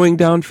of going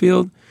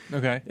downfield.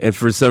 Okay. And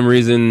for some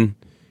reason,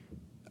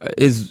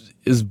 his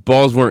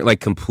balls weren't like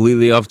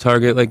completely off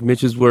target like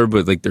Mitch's were,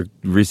 but like their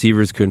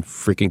receivers couldn't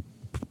freaking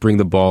bring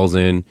the balls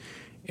in.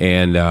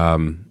 And I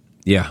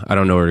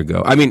don't know where to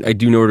go. I mean, I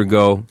do know where to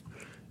go.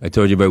 I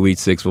told you by week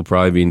 6 we'll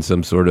probably be in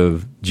some sort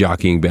of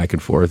jockeying back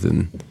and forth,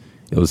 and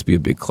it'll just be a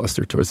big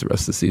cluster towards the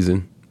rest of the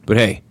season. But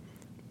hey,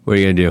 what are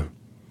you gonna do?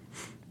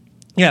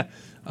 Yeah,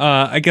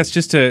 I guess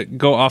just to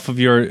go off of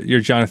your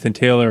Jonathan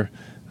Taylor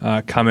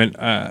comment,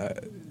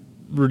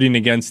 rooting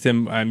against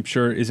him, I'm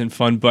sure isn't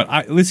fun.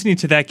 But listening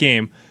to that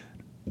game,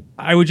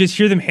 I would just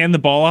hear them hand the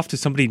ball off to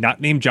somebody not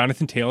named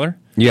Jonathan Taylor.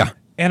 Yeah,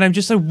 and I'm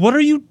just like, what are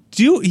you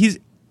doing? He's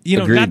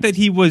Agreed. Not that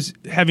he was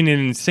having an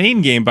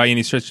insane game by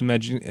any stretch of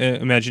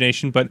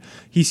imagination, but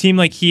he seemed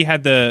like he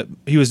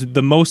was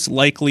the most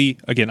likely,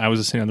 again, I was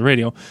listening on the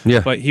radio,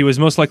 but he was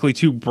most likely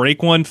to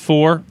break one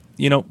for,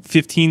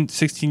 15,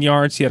 16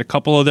 yards. He had a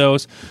couple of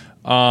those.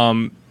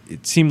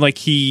 It seemed like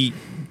he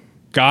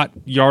got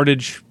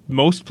yardage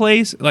most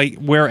plays,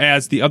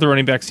 whereas the other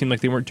running backs seemed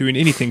like they weren't doing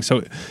anything.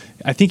 So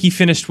I think he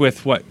finished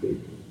with the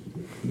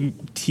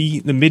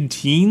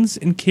mid-teens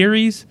in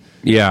carries.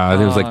 Yeah, I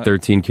think it was like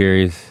 13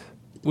 carries.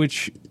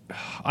 Which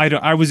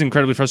I was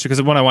incredibly frustrated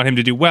because, one, I want him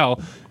to do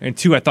well, and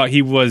 2, I thought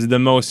he was the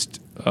most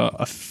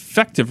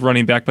effective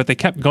running back, but they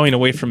kept going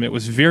away from it. It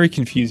was very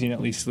confusing, at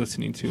least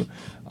listening to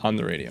on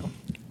the radio.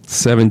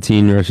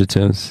 17 rush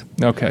attempts.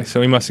 Okay,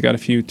 so he must have got a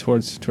few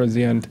towards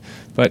the end,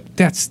 but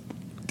that's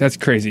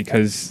crazy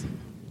because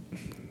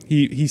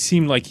he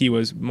seemed like he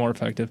was more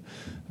effective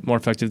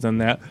than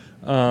that.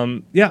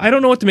 Yeah, I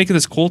don't know what to make of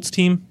this Colts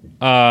team.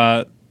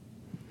 I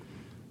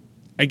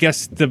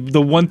guess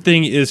the one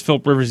thing is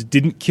Philip Rivers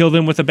didn't kill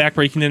them with a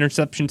backbreaking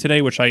interception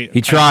today, which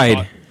he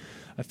tried.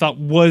 I thought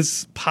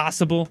was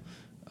possible.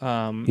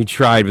 He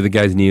tried, but the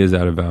guy's knee was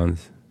out of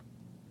bounds.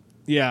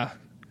 Yeah.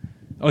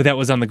 Oh, that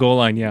was on the goal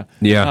line. Yeah.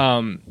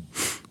 Yeah.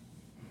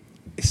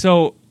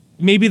 So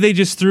maybe they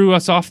just threw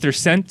us off their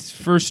scent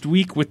first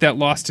week with that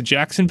loss to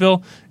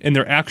Jacksonville, and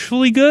they're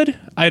actually good.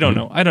 I don't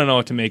know. I don't know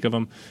what to make of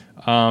them.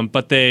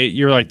 But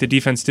you're right. The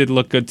defense did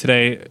look good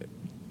today.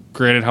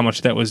 Granted, how much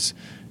of that was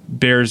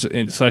Bears /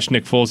 Nick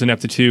Foles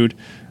ineptitude.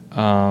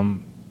 I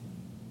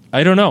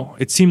don't know.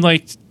 It seemed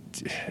like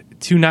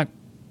two not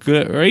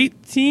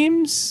great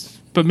teams,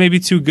 but maybe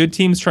two good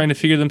teams trying to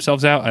figure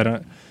themselves out. I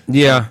don't.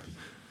 Yeah.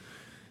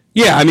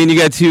 Yeah, I mean, you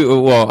got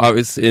two. Well,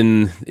 obviously,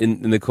 in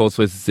the Colts,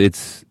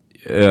 it's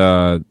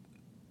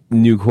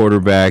new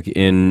quarterback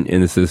in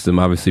the system.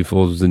 Obviously,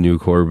 Foles was a new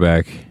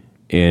quarterback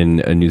in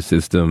a new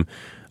system.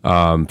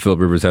 Philip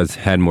Rivers has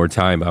had more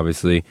time,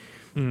 obviously,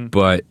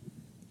 but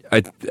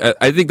I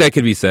think that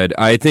could be said.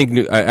 I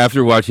think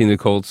after watching the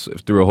Colts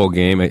through a whole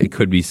game, it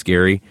could be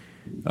scary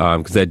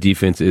because that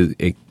defense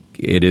it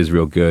is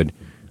real good,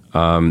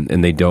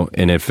 and they don't.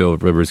 And if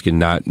Philip Rivers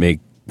cannot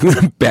make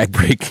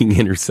back-breaking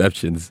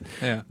interceptions,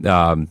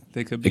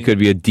 it could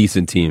be a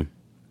decent team.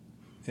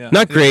 Yeah.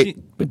 Not great,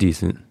 but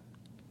decent.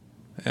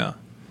 Yeah,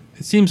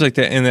 it seems like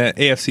that in the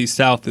AFC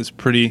South is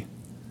pretty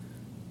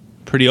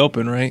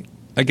open, right?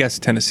 I guess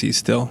Tennessee's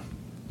still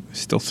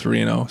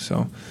 3-0.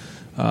 So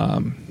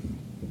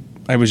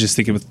I was just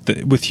thinking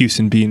with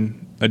Houston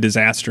being a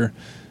disaster,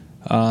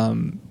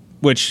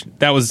 which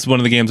that was one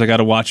of the games I got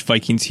to watch.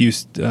 Vikings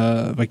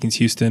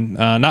Houston,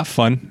 not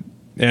fun.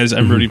 As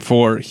I'm rooting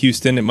for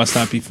Houston, it must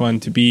not be fun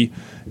to be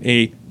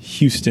a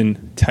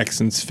Houston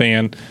Texans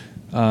fan,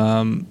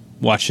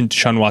 watching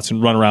Deshaun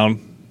Watson run around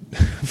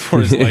for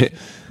his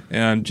life,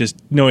 and just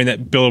knowing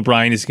that Bill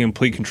O'Brien is in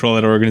complete control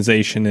of that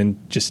organization and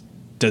just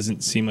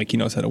doesn't seem like he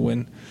knows how to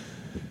win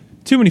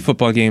too many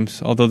football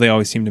games, although they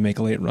always seem to make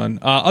a late run.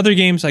 Other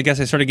games, I guess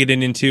I started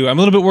getting into. I'm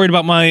a little bit worried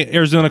about my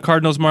Arizona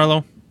Cardinals,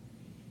 Marlo.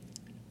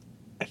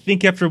 I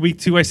think after week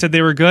 2 I said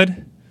they were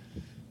good,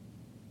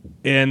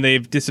 and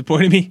they've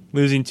disappointed me,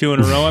 losing 2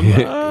 in a row. I'm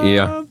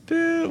a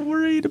bit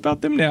worried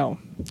about them now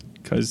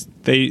because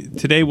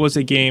today was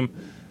a game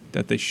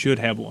that they should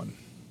have won,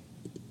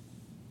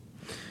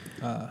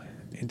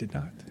 and did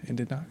not.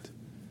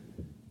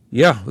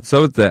 Yeah, what's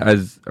up with that?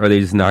 Are they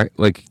just not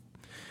like?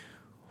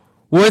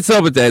 What's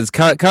up with that? Is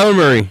Kyler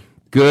Murray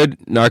good,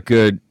 not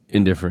good,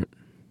 indifferent?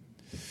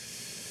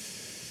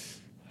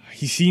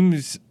 He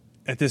seems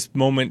at this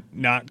moment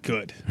not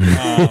good.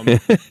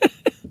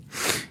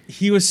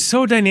 He was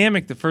so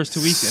dynamic the first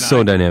 2 weeks.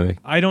 And dynamic.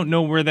 I don't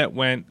know where that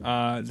went.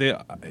 They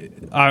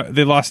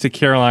lost to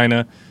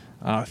Carolina,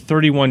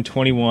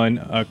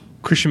 31-21.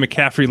 Christian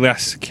McCaffrey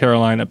less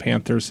Carolina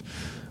Panthers.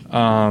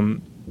 I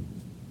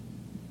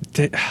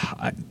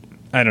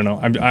don't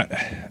know.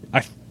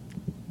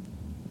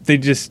 They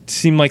just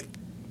seem like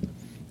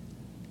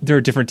they're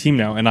a different team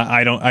now, and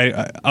I don't.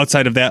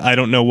 Outside of that, I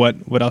don't know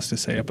what else to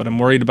say. But I'm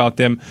worried about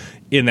them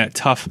in that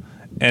tough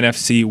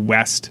NFC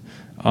West.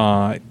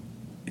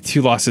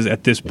 2 losses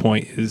at this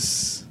point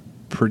is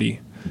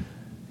pretty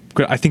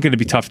good. I think it'd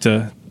be tough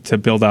to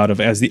build out of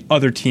as the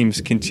other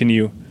teams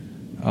continue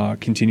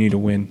to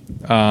win.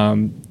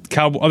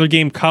 Other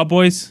game,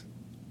 Cowboys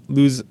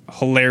lose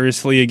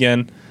hilariously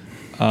again.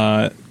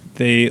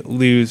 They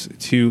lose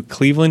to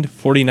Cleveland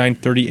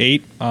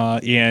 49-38,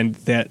 and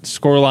that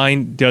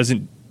scoreline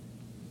doesn't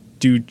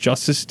do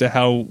justice to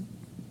how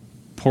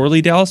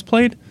poorly Dallas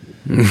played.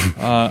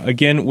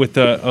 Again, with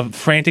a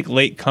frantic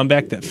late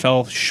comeback that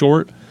fell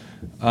short.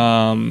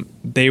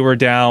 They were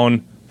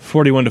down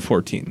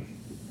 41-14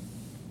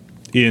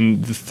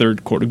 in the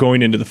third quarter,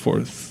 going into the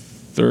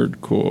fourth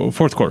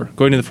quarter.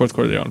 Going into the fourth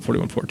quarter, they're down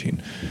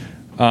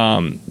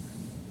 41-14.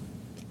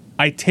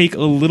 I take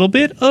a little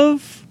bit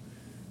of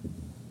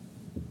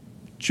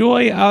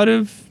joy out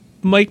of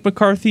Mike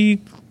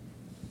McCarthy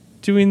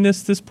doing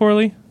this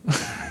poorly.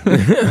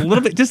 A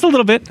little bit, just a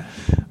little bit.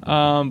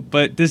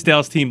 But this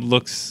Dallas team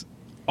looks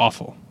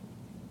awful.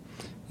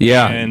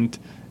 Yeah. And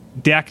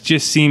Dak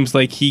just seems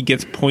like he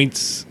gets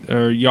points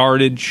or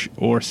yardage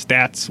or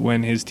stats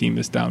when his team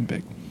is down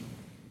big.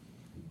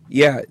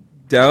 Yeah,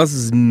 Dallas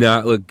does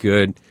not look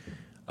good,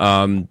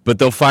 but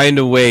they'll find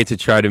a way to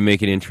try to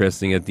make it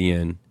interesting at the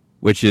end,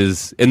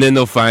 and then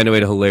they'll find a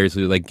way to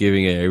hilariously, like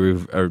giving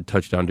a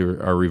touchdown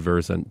to our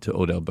reverse to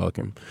Odell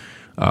Beckham.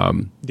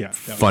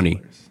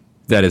 Funny.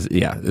 That is,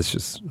 it's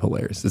just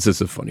hilarious. It's just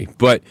so funny.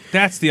 But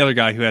that's the other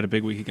guy who had a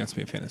big week against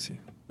me in fantasy.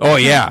 Oh,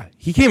 yeah.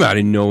 He came out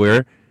of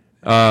nowhere.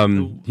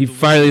 He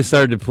finally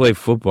started to play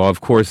football.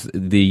 Of course,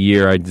 the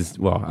year it's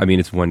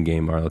one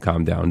game, Marlo,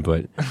 calm down.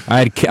 But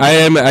I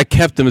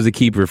kept him as a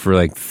keeper for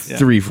like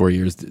 3-4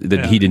 years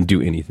that he didn't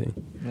do anything.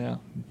 Yeah,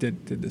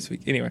 did this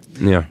week. Anyway.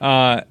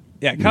 Yeah.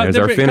 There's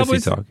our fantasy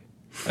Cowboys, talk.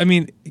 I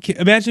mean,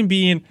 imagine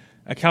being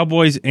a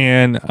Cowboys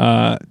and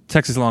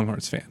Texas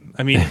Longhorns fan.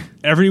 I mean,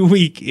 every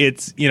week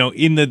it's,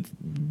 in the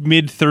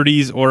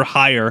mid-30s or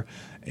higher,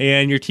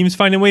 and your team's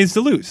finding ways to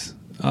lose.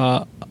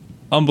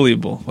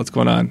 Unbelievable what's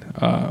going on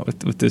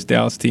with this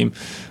Dallas team.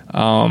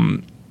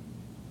 I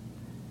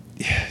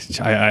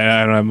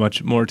don't have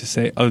much more to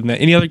say other than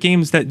that. Any other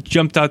games that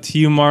jumped out to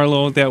you,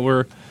 Marlo, that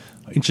were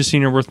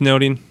interesting or worth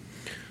noting?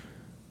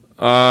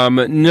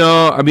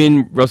 No, I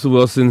mean, Russell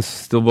Wilson's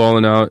still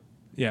balling out.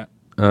 Yeah.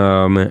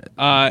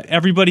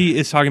 Everybody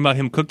is talking about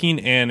him cooking,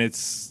 and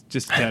it's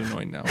just a tad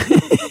annoying now.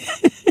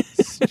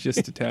 It's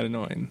just a tad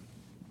annoying.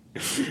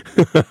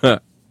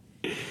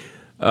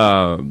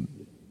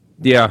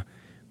 Yeah.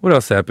 What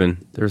else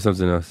happened? There was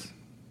something else.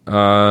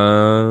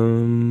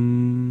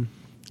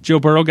 Joe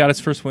Burrow got his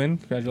first win.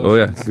 Congratulations. Oh,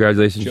 yeah.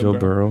 Congratulations, Joe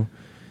Burrow.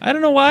 I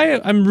don't know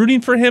why. I'm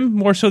rooting for him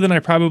more so than I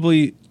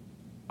probably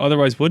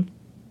otherwise would.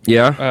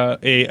 Yeah.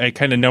 A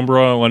kind of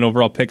number one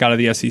overall pick out of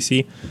the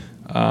SEC.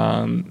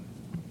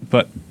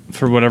 But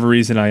for whatever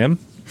reason, I am.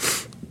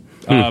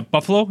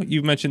 Buffalo,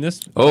 you mentioned this.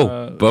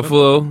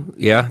 Buffalo.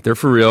 Yeah, they're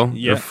for real.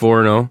 Yeah. They're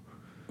 4-0.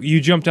 You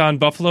jumped on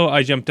Buffalo.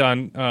 I jumped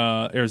on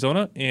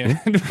Arizona, and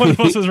one of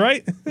us was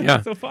right.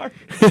 Yeah. So far.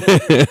 Well,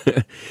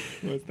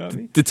 it's not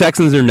me. The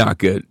Texans are not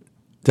good.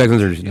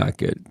 Texans are just not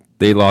good.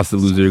 They lost the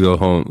losers go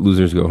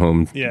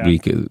home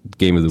week,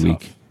 game of the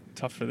week.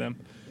 Tough for them.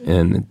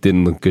 And it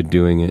didn't look good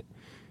doing it.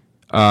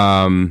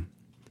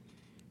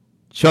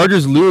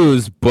 Chargers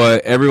lose,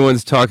 but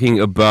everyone's talking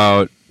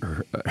about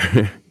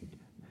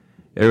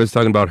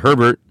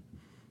Herbert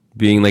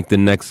being like the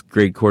next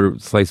great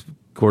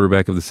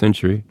quarterback of the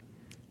century.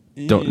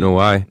 Don't know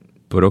why,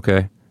 but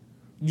okay.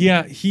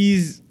 Yeah,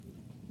 he's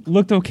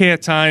looked okay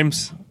at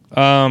times.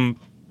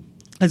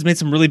 Has made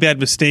some really bad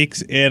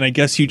mistakes, and I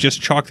guess you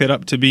just chalk that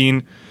up to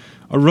being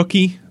a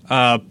rookie.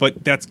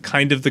 But that's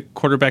kind of the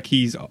quarterback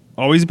he's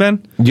always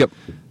been. Yep.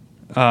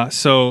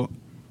 So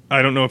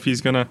I don't know if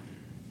he's gonna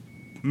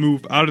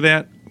move out of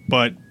that,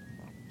 but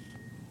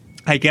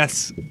I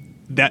guess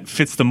that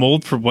fits the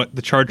mold for what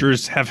the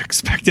Chargers have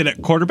expected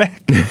at quarterback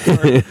for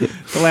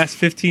the last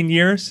 15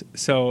 years.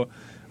 So,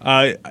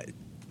 I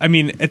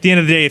mean, at the end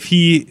of the day,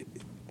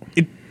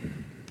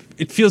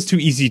 it feels too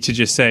easy to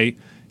just say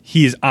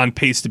he is on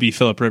pace to be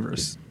Phillip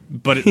Rivers,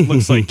 but it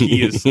looks like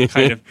he is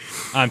kind of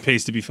on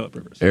pace to be Phillip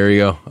Rivers. There you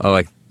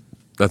go.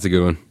 That's a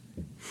good one.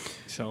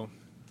 So, all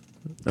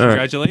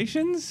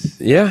congratulations.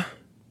 Right. Yeah.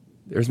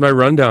 There's my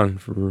rundown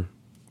for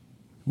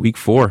week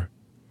 4.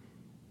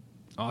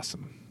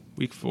 Awesome.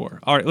 Week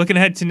 4. All right, looking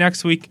ahead to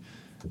next week,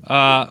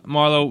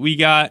 Marlo, we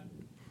got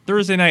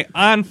Thursday night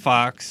on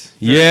Fox.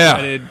 Yeah.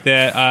 Excited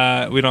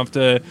that we don't have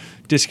to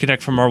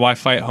disconnect from our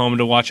Wi-Fi at home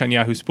to watch on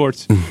Yahoo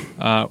Sports.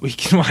 We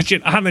can watch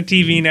it on the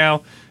TV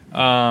now.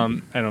 I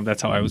don't know if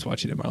that's how I was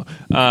watching it,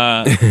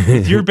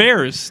 Marlo. Your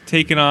Bears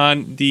taking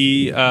on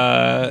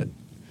the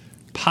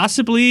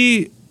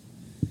possibly...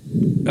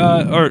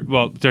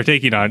 they're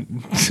taking on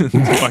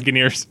the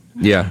Buccaneers.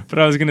 Yeah. But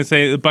I was going to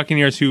say the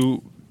Buccaneers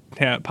who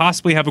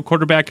possibly have a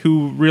quarterback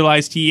who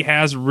realized he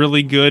has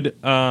really good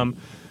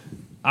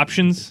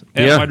options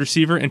at wide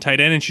receiver and tight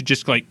end and should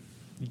just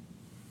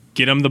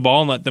get them the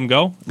ball and let them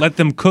go. Let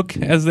them cook,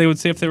 as they would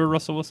say if they were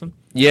Russell Wilson.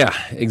 Yeah,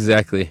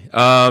 exactly.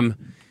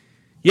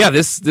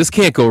 This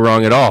can't go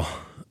wrong at all.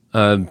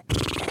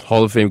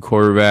 Hall of Fame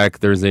quarterback,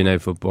 Thursday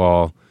Night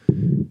Football.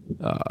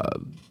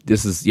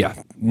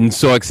 I'm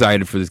so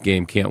excited for this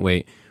game. Can't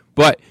wait.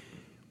 But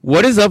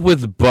what is up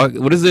with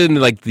what is it in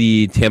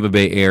the Tampa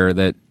Bay air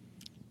that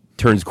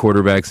turns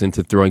quarterbacks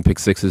into throwing pick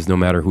sixes no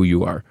matter who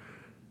you are?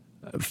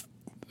 I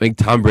think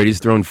Tom Brady's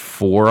thrown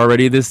 4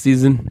 already this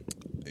season.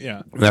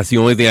 Yeah. That's the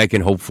only thing I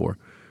can hope for.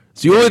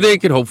 So the only thing I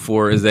can hope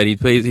for is that he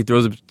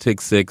throws a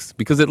pick 6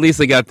 because at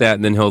least I got that,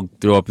 and then he'll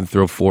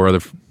throw 4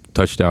 other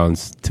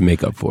touchdowns to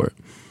make up for it.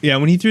 Yeah,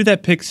 when he threw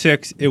that pick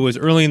 6, it was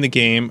early in the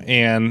game,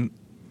 and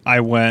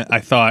I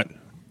thought,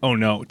 oh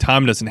no,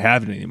 Tom doesn't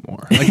have it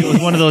anymore. It was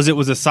one of those, it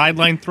was a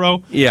sideline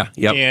throw. Yeah,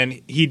 yep. And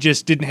he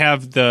just didn't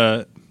have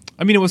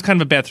it was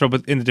kind of a bad throw,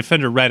 but the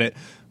defender read it.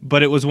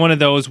 But it was one of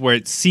those where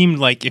it seemed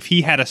like if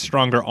he had a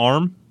stronger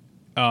arm,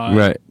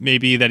 right,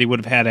 maybe that he would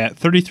have had at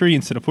 33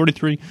 instead of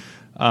 43.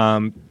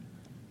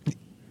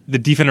 The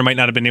defender might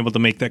not have been able to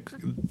make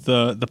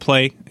the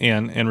play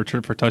and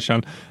return for a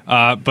touchdown.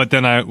 But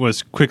then I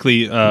was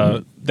quickly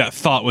that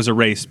thought was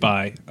erased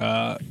by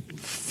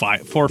 4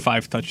 or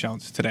 5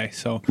 touchdowns today.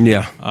 So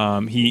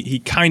yeah, he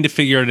kind of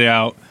figured it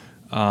out.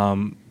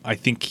 I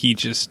think he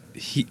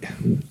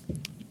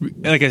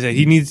like I said,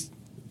 he needs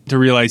to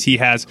realize he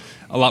has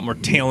a lot more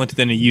talent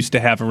than he used to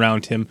have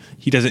around him.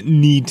 He doesn't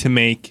need to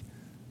make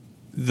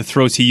the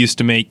throws he used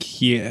to make.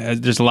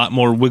 There's a lot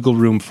more wiggle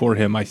room for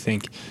him, I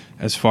think,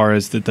 as far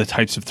as the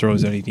types of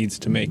throws that he needs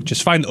to make.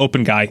 Just find the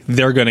open guy.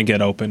 They're going to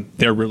get open.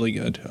 They're really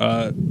good.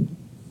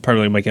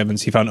 primarily Mike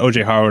Evans. He found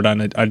O.J. Howard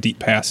on a deep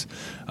pass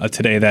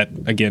today that,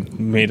 again,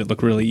 made it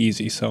look really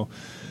easy. So,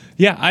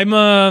 yeah, I'm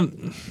a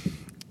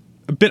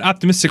bit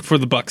optimistic for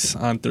the Bucs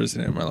on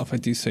Thursday night, Marlo, if I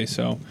do say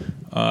so,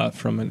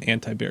 from an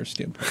anti-Bears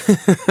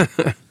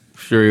standpoint.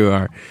 Sure you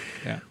are.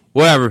 Yeah.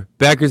 Whatever.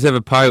 Packers have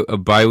a bye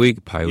week.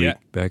 Yeah.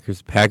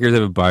 Packers have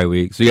a bye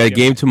week. So you got a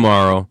game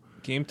tomorrow.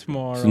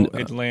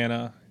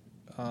 Atlanta.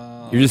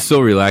 You're just so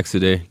relaxed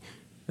today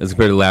as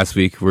compared to last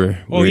week. I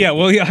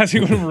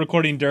think when we're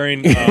recording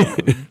during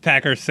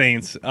Packers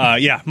Saints,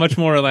 much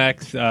more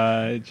relaxed.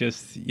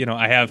 Just,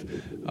 I have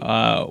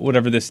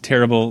whatever this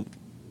terrible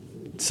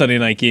Sunday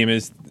night game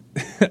is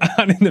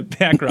on in the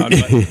background,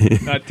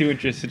 but not too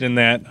interested in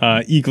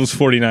that. Eagles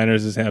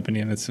 49ers is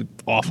happening, and it's an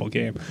awful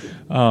game.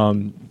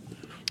 So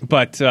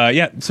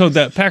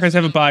the Packers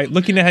have a bye.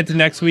 Looking ahead to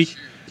next week,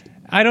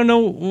 I don't know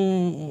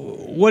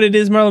what it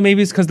is, Marlo.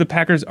 Maybe it's because the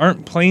Packers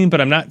aren't playing,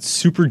 but I'm not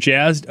super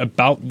jazzed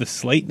about the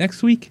slate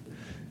next week.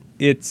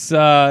 It's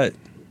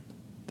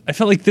I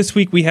felt like this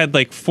week we had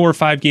like 4 or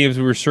 5 games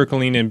we were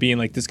circling and being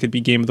like, this could be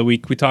game of the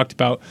week. We talked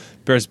about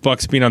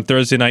Bears-Bucks being on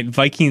Thursday night.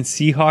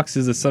 Vikings-Seahawks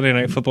is a Sunday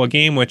night football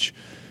game, which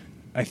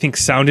I think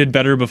sounded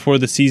better before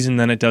the season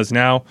than it does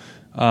now.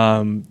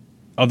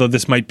 Although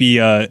this might be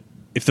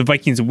if the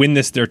Vikings win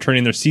this, they're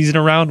turning their season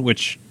around,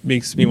 which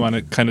makes me want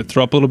to kind of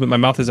throw up a little bit in my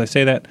mouth as I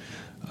say that.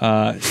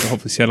 So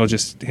hopefully Seattle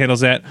just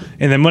handles that.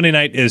 And then Monday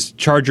night is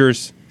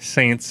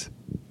Chargers-Saints.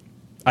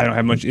 I don't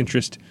have much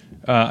interest.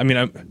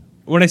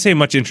 When I say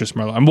much interest,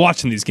 Marlo, I'm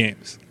watching these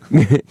games.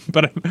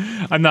 But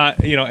I'm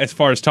not, as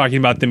far as talking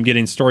about them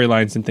getting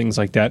storylines and things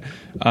like that,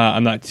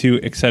 I'm not too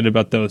excited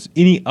about those.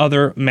 Any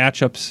other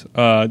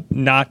matchups,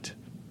 not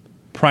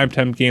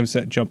primetime games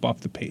that jump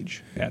off the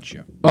page at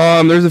you?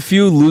 There's a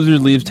few loser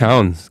leaves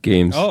towns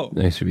games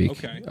next week.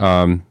 Okay.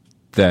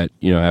 That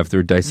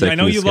after dissecting. I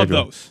know you love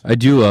those. I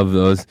do love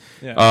those.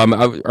 Yeah.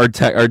 Our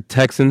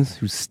Texans,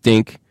 who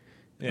stink,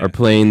 are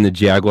playing the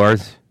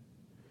Jaguars.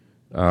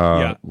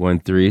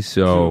 1-3.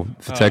 So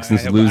if the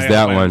Texans lose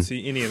that one, I don't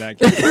see any of that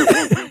game.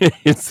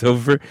 it's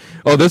over.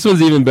 Oh, this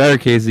one's even better,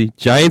 Casey.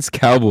 Giants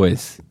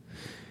Cowboys.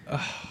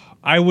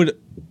 I would.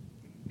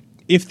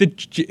 If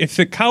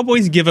the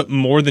Cowboys give up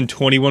more than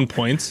 21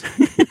 points,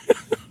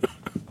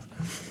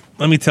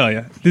 let me tell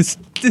you, this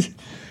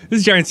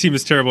Giants team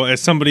is terrible.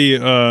 As somebody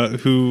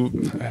who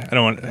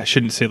I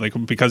shouldn't say like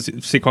because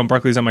Saquon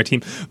Barkley's on my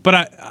team,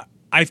 but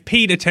I've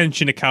paid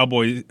attention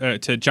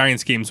to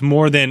Giants games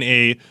more than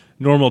a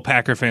normal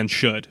Packer fan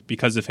should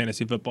because of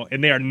fantasy football,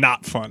 and they are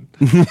not fun,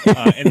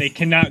 and they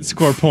cannot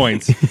score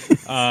points,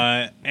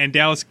 and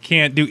Dallas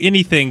can't do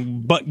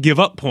anything but give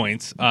up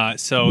points.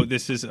 So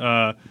this is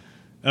a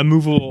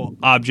movable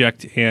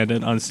object and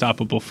an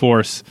unstoppable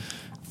force,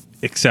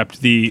 except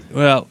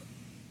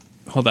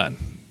hold on.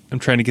 I'm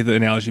trying to get the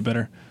analogy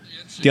better.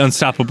 The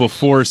unstoppable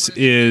force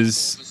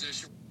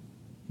is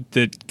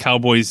the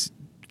Cowboys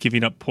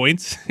giving up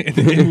points, and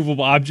the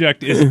immovable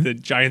object is the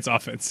Giants'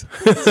 offense.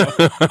 So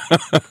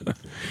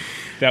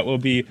that will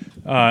be,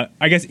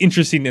 I guess,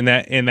 interesting in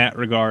that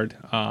regard.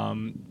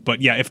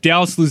 But yeah, if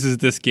Dallas loses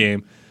this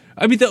game,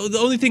 I mean, the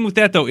only thing with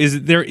that though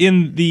is they're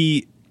in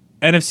the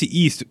NFC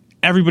East.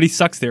 Everybody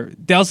sucks there.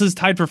 Dallas is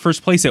tied for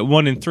first place at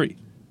 1-3.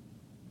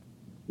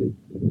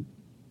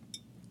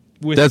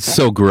 That's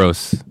so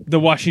gross.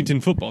 The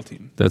Washington football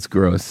team. That's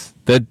gross.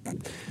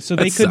 So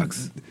they could.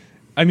 Sucks.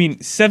 I mean,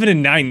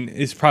 7-9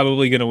 is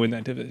probably going to win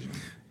that division.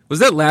 Was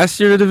that last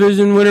year the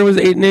division winner was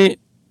 8-8?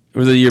 Or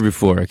was it the year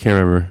before? I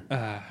can't remember.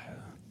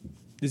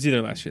 It's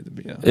either last year.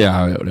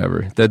 Yeah,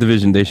 whatever. That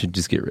division, they should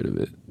just get rid of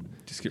it.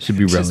 Should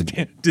be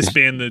relegated.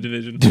 Disband the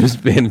division.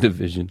 Disband the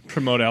division.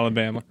 Promote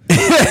Alabama.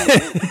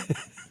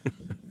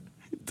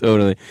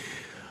 Totally.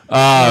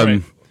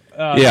 Right.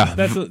 Yeah.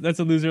 That's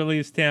a loser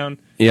leaves town.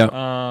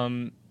 Yeah.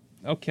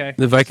 Okay.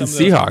 The Vikings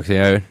Seahawks,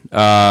 yeah.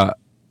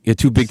 You got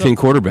 2 Big Ten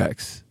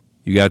quarterbacks.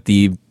 You got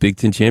the Big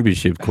Ten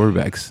championship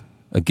quarterbacks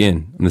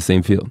again on the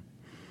same field.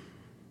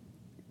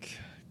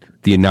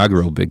 The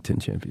inaugural Big Ten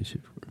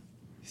championship.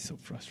 He's so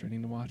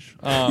frustrating to watch.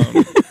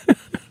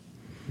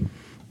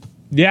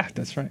 Yeah,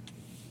 that's right.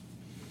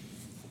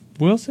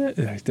 Will say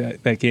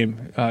that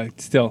game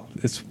still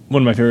it's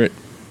one of my favorite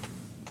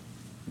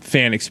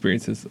fan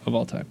experiences of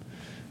all time.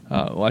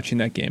 Watching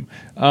that game.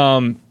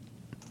 All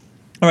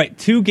right,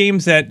 2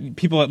 games that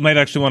people might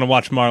actually want to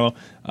watch, Marlo.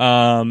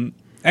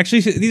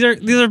 Actually, these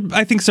are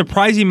I think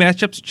surprising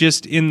matchups,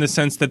 just in the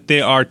sense that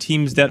they are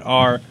teams that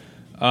are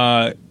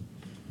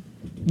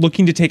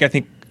looking to take, I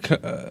think,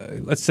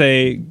 let's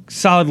say,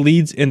 solid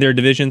leads in their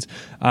divisions.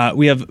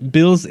 We have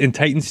Bills and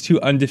Titans, 2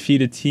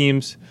 undefeated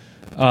teams,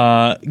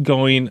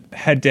 going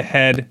head to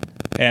head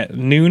at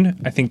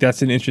noon. I think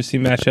that's an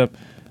interesting matchup.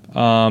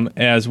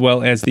 As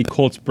well as the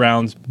Colts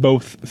Browns,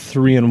 both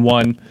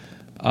 3-1.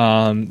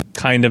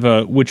 Kind of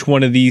a which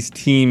one of these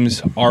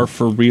teams are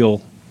for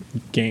real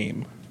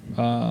game.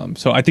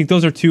 So I think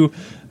those are 2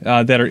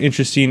 that are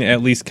interesting,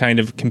 at least kind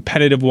of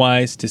competitive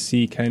wise, to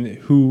see kind of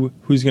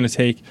who's going to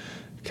take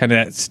kind of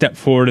that step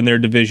forward in their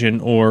division,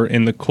 or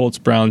in the Colts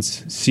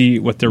Browns, see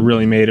what they're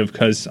really made of,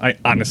 because I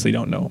honestly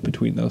don't know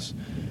between those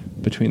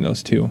between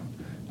those two,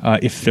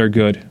 if they're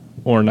good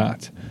or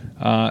not.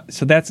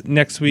 So that's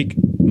next week.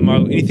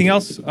 Marlo, anything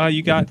else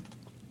you got?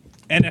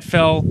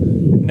 NFL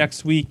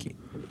next week,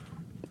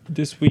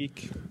 this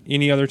week,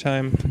 any other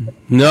time?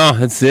 No,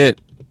 that's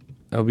it.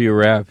 That'll be a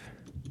wrap.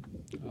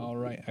 All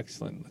right,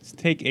 excellent. Let's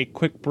take a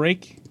quick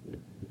break.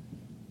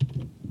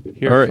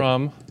 Hear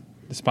from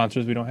the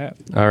sponsors we don't have.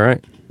 All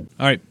right.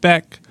 All right,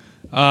 back.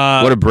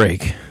 What a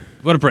break.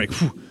 What a break.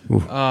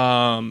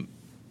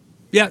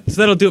 Yeah,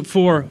 so that'll do it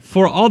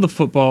for all the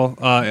football,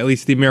 at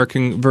least the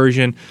American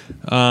version.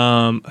 Look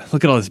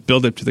at all this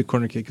build-up to the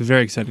corner kick. It's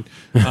very exciting.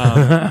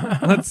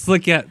 Let's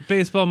look at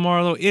baseball,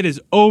 Marlo. It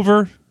is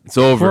over. It's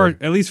over.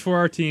 At least for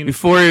our team.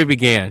 Before it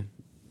began.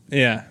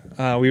 Yeah,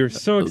 we were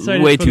so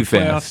excited Way for too the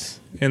playoffs, fast.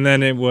 and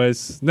then it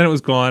was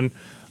gone.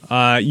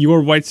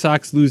 Your White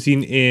Sox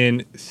losing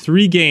in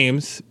 3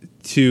 games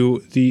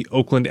to the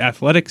Oakland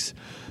Athletics,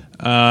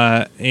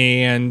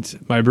 and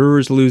my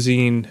Brewers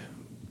losing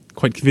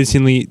quite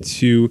convincingly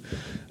to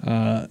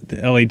the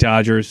LA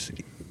Dodgers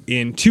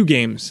in 2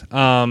 games.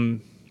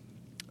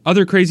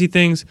 Other crazy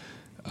things.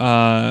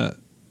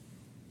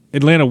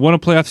 Atlanta won a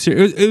playoff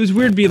series. It was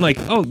weird being like,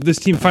 oh, this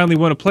team finally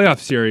won a playoff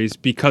series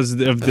because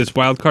of this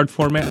wild card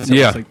format. So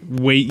it's like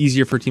way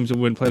easier for teams to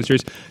win playoff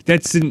series.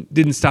 That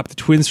didn't stop the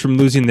Twins from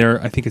losing their,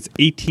 I think it's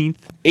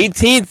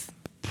 18th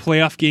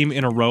playoff game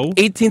in a row.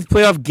 18th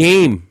playoff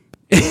game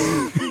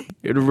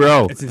in a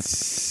row. It's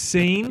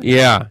insane.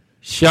 Yeah.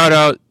 Shout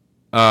out.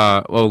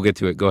 Well, we'll get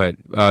to it. Go ahead.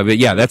 But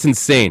yeah, that's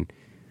insane.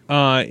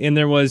 And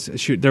there was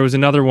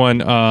another one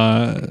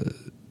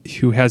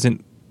who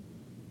hasn't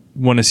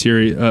won a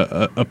series,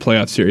 a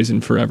playoff series in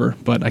forever,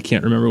 but I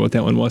can't remember what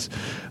that one was.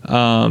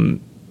 The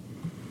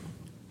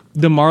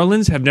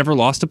Marlins have never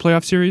lost a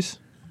playoff series.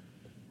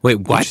 Wait,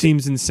 what? Which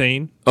seems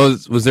insane. Oh,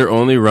 was their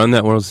only run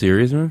that World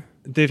Series run?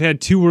 They've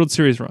had 2 World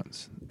Series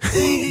runs.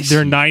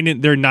 They're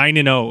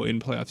 9-0 in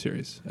playoff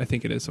series. I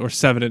think it is, or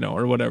 7-0,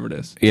 or whatever it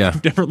is. Yeah,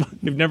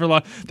 they've never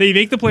lost. They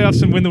make the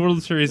playoffs and win the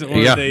World Series, or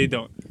they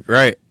don't.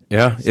 Right.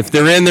 Yeah. If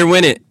they're in, they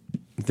win it.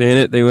 If they're in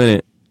it, they win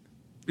it.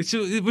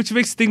 Which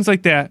makes things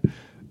like that.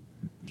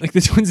 Like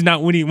the Twins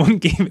not winning 1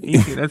 game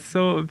easy. That's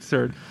so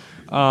absurd.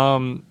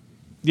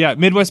 Yeah,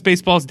 Midwest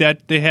Baseball's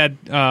dead. They had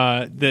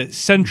the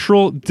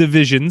Central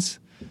Divisions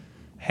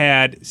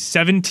had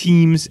 7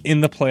 teams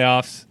in the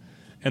playoffs,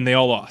 and they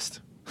all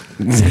lost.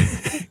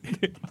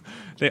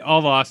 They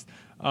all lost.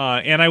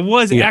 And I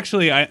was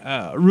actually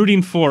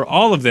rooting for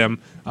all of them,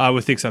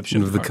 with the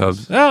exception of the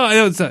Cubs. Oh,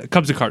 it was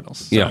Cubs and Cardinals.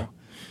 So. Yeah.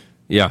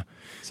 Yeah.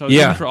 So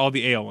rooting for all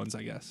the AL ones,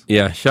 I guess.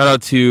 Yeah. Shout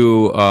out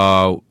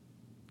to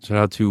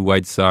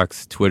White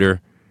Sox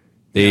Twitter.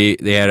 They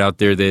had out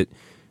there that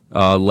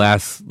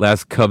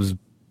last Cubs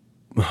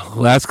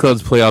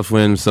playoff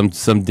win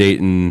some date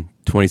in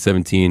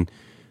 2017.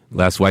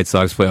 Last White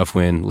Sox playoff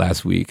win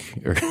last week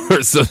or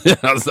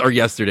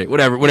yesterday,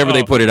 whatever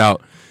they put it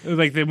out. It was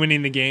like they're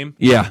winning the game.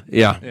 Yeah,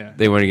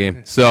 they won a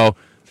game. So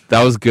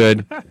that was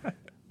good.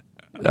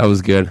 That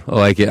was good. I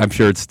like it. I'm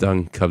sure it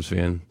stung Cubs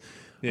fan.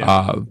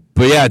 Yeah.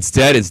 But yeah, it's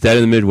dead. It's dead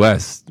in the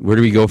Midwest. Where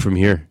do we go from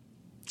here?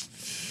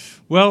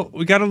 Well,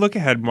 we got to look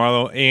ahead,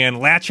 Marlo, and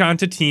latch on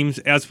to teams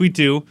as we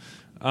do.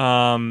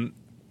 And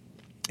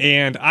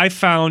I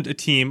found a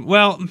team.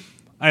 Well,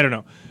 I don't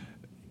know.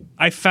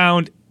 I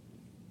found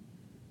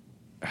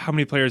how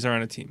many players are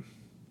on a team.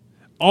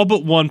 All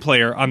but one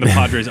player on the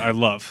Padres I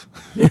love.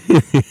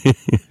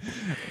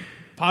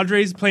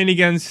 Padres playing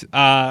against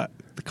the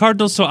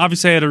Cardinals, so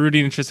obviously I had a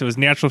rooting interest. It was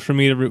natural for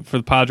me to root for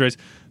the Padres.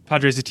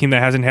 Padres, a team that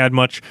hasn't had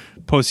much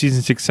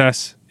postseason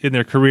success in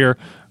their career.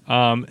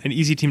 An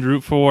easy team to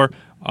root for.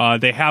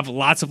 They have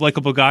lots of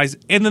likable guys,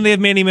 and then they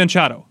have Manny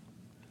Machado.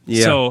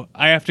 Yeah. So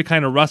I have to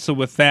kind of wrestle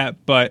with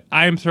that, but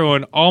I'm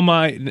throwing all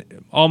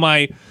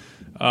my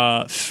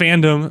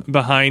fandom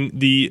behind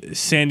the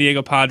San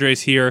Diego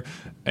Padres here,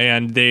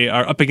 and they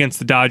are up against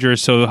the Dodgers,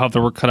 so they'll have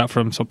their work cut out for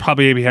them. So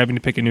probably be having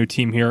to pick a new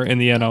team here in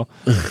the NL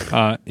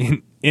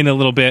in a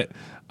little bit.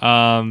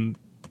 So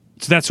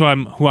that's who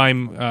I'm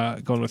going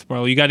with,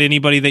 Marlo. You got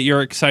anybody that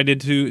you're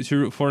excited to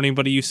root for?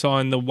 Anybody you saw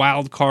in the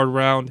wild card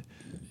round?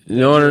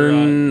 No,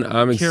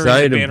 I'm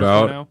excited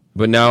about.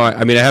 But now, I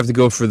have to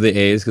go for the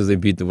A's because they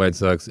beat the White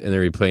Sox, and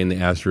they're playing the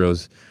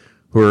Astros,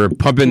 who are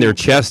pumping their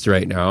chest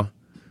right now.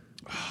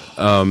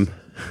 An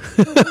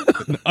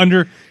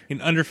under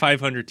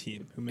 500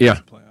 team who makes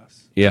the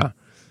playoffs. Yeah,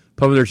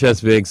 pumping their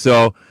chest big.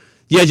 So,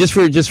 yeah, just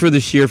for the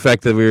sheer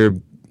fact that we were,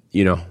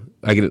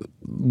 I could at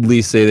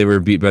least say they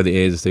were beat by the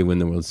A's if they win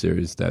the World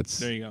Series.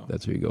 There you go.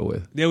 That's what you go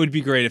with. That would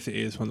be great if the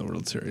A's won the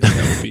World Series.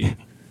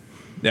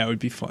 That would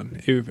be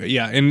fun.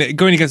 And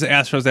going against the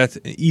Astros, that's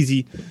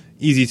easy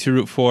to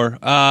root for.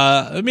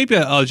 Maybe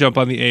I'll jump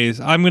on the A's.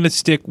 I'm going to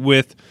stick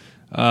with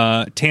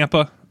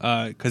Tampa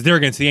because they're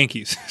against the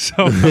Yankees.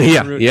 So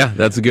yeah,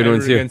 that's a good one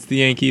too. Against the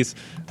Yankees,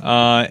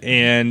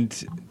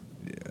 and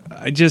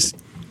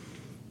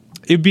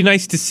it'd be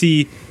nice to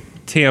see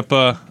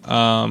Tampa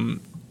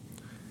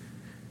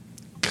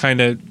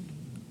kind of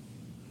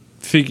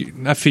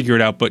not figure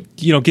it out, but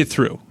get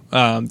through.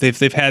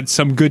 They've had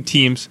some good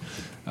teams.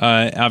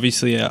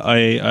 Obviously,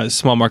 a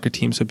small market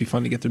team, so it'd be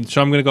fun to get them.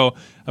 So I'm going to go.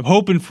 I'm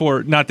hoping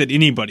for, not that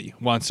anybody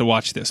wants to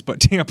watch this, but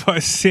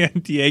Tampa, San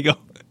Diego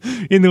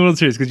in the World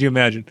Series. Could you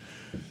imagine?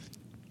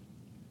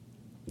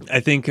 I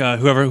think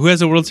who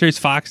has a World Series,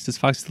 Fox. Does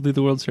Fox still do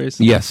the World Series?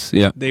 Yes.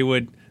 Yeah. They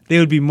would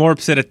be more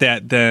upset at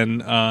that than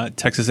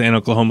Texas and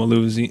Oklahoma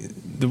losing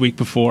the week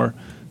before.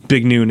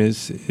 Big Noon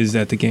is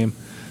at the game.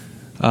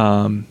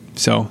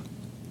 So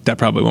that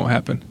probably won't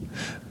happen.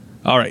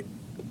 All right.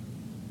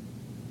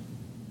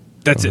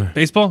 That's it.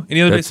 Baseball?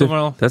 Any other baseball,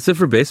 Marlo? That's it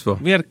for baseball.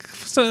 We had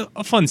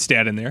a fun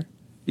stat in there.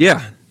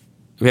 Yeah.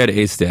 We had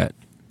a stat.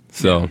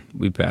 So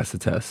we passed the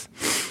test.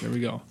 There we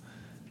go.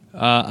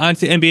 On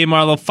to NBA,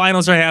 Marlo.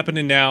 Finals are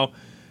happening now.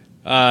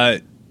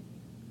 Sorry,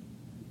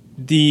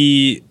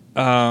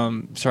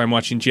 I'm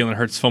watching Jalen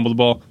Hurts fumble the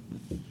ball.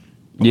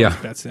 Yeah.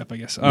 Bad snap, I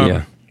guess.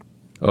 Yeah.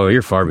 Oh,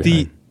 you're far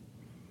behind.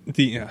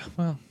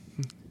 Well,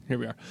 here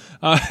we are.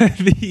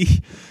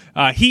 The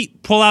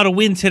Heat pull out a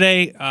win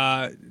today.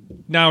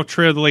 Now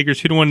trail the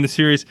Lakers 2-1 in the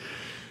series.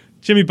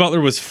 Jimmy Butler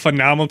was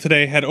phenomenal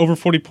today. Had over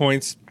 40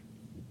 points,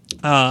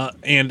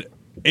 and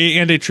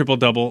a triple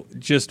double.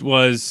 Just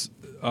was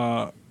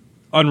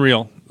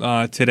unreal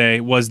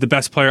today. Was the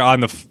best player on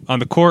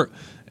the court,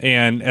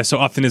 and as so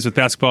often is with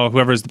basketball,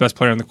 whoever is the best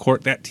player on the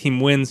court, that team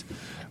wins.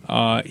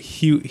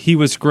 He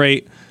was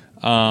great.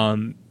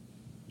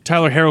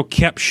 Tyler Herro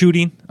kept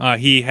shooting.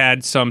 He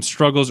had some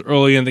struggles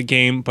early in the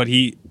game, but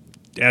he,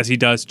 as he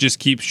does, just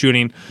keeps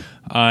shooting.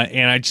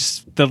 And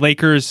the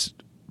Lakers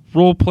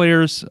role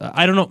players,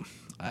 I don't know.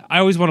 I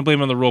always want to blame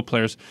it on the role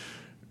players.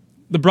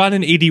 LeBron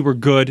and AD were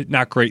good,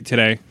 not great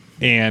today.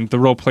 And the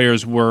role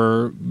players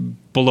were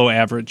below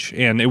average.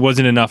 And it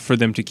wasn't enough for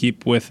them to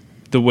keep with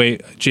the way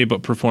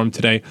J-Book performed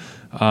today.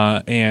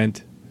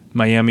 And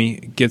Miami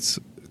gets,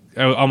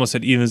 I almost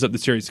said evens up the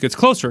series, gets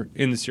closer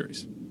in the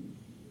series.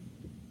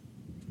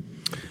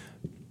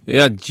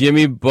 Yeah,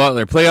 Jimmy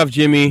Butler, playoff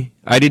Jimmy.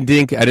 I didn't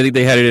think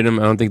they had it in him.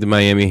 I don't think the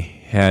Miami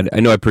had. I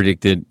know I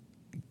predicted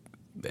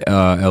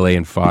LA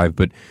in 5,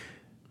 but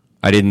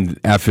I didn't.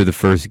 After the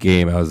first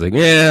game, I was like, I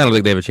don't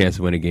think they have a chance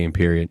to win a game.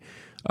 Period.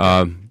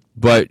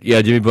 But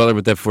yeah, Jimmy Butler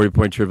with that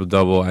 40-point triple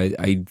double.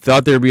 I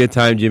thought there'd be a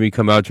time Jimmy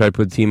come out, try to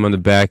put the team on the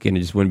back, and it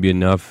just wouldn't be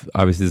enough.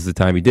 Obviously, this is the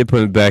time he did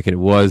put him back, and it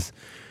was.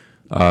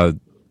 Tyler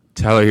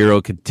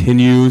Herro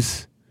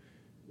continues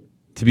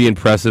to be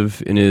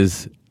impressive in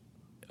his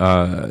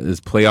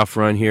playoff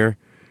run here.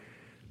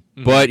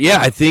 Mm-hmm. But yeah,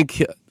 I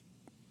think,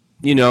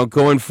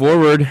 going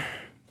forward,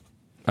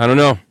 I don't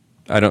know.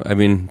 I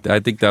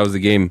think that was the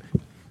game.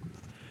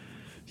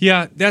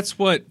 Yeah, that's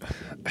what,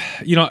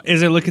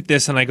 as I look at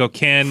this and I go,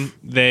 can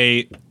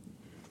they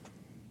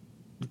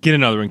get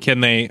another one?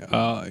 Can they,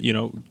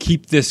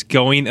 keep this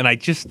going? And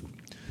at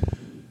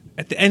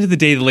the end of the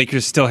day, the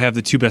Lakers still have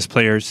the two best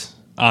players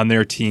on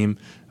their team.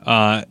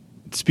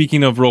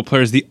 Speaking of role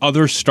players, the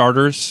other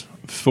starters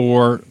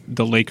for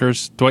the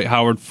Lakers, Dwight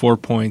Howard, 4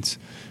 points,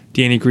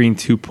 Danny Green,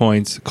 2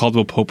 points,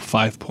 Caldwell Pope,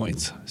 5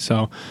 points.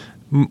 So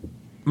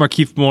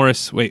Marcus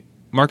Morris?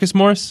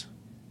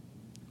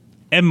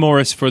 M.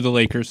 Morris for the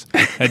Lakers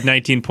had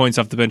 19 points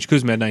off the bench.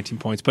 Kuzma had 19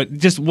 points, but it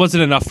just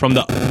wasn't enough from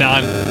the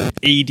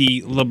non-AD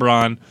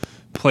LeBron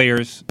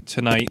players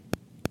tonight.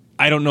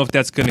 I don't know if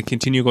that's going to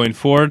continue going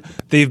forward.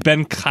 They've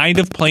been kind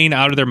of playing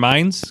out of their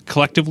minds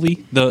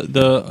collectively,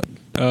 the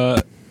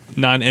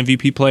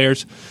non-MVP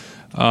players.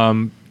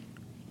 So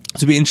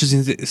it'll be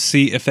interesting to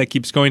see if that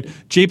keeps going.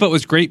 J-Butt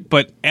was great,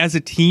 but as a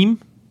team,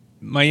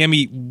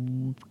 Miami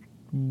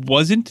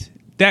wasn't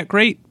that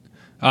great.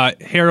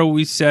 Herro,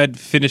 we said,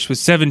 finished with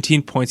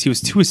 17 points. He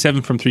was 2 of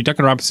 7 from 3.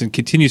 Duncan Robinson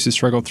continues to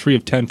struggle, 3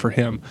 of 10 for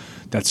him.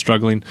 That's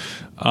struggling.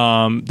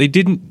 They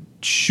didn't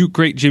shoot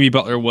great. Jimmy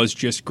Butler was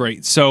just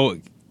great. So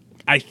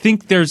I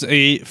think there's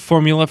a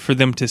formula for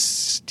them to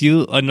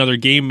steal another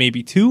game,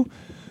 maybe 2.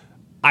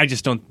 I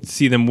just don't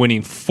see them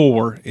winning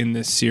 4 in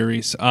this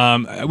series.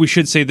 We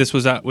should say this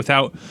was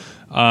without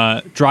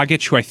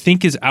Dragic, who I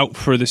think is out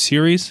for the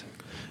series,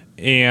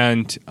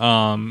 and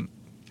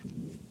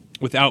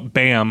without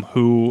Bam,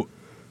 who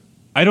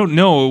I don't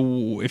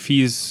know if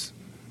he's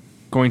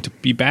going to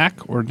be back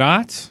or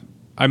not.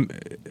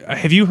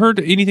 Have you heard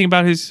anything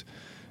about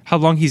how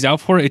long he's out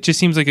for? It just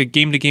seems like a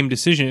game-to-game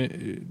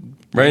decision.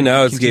 Right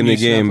now it's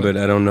game-to-game, but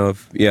I don't know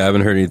if... Yeah, I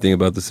haven't heard anything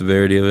about the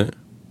severity of it.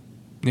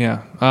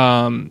 Yeah.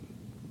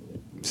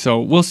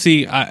 So we'll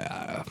see.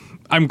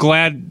 I'm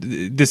glad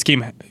this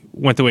game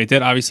went the way it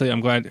did. Obviously,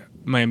 I'm glad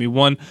Miami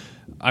won.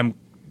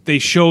 They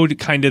showed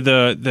kind of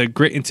the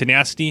grit and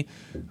tenacity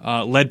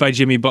led by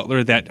Jimmy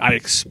Butler that I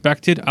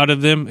expected out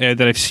of them,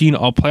 that I've seen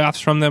all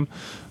playoffs from them.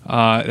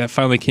 That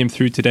finally came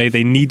through today.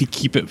 They need to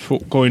keep it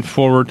going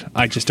forward.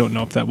 I just don't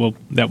know if that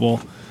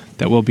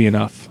will be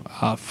enough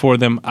for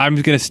them. I'm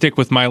going to stick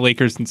with my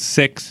Lakers in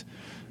 6.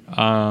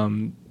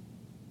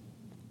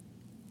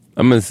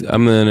 I'm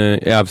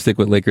gonna stick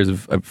with Lakers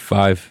of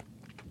 5.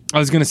 I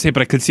was gonna say,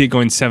 but I could see it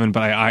going 7,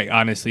 but I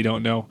honestly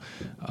don't know.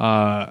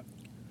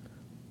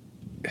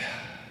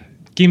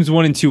 Games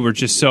 1 and 2 were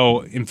just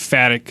so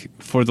emphatic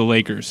for the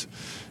Lakers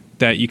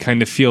that you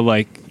kind of feel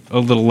like a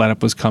little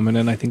let-up was coming,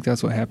 and I think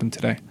that's what happened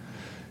today.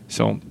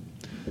 So,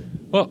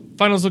 well,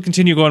 finals will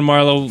continue going.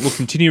 Marlo will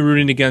continue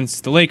rooting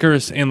against the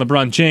Lakers and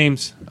LeBron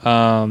James,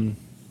 and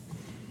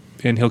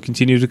he'll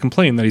continue to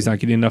complain that he's not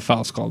getting enough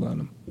fouls called on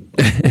him.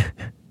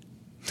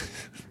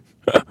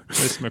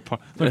 That's my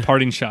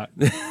parting shot.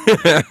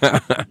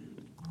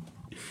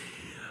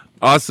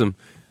 Awesome.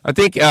 I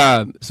think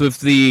so.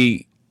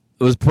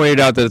 It was pointed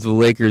out that if the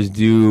Lakers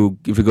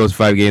if it goes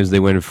 5 games, they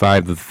win in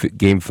 5.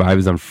 Game 5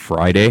 is on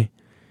Friday.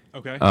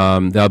 Okay.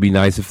 That'll be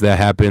nice if that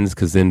happens,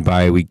 because then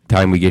by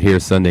time we get here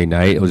Sunday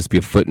night, it'll just be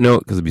a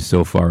footnote because it'll be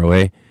so far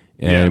away,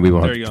 and we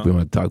won't have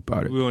to talk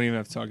about it. We won't even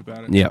have to talk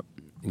about it. Yep,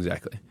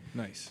 exactly.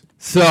 Nice.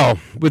 So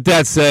with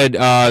that said,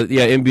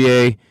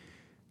 NBA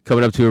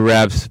coming up to a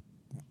wraps.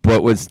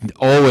 But what's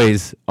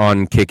always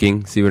on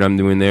kicking, see what I'm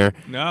doing there?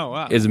 No,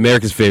 wow. Is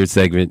America's favorite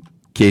segment,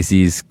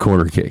 Casey's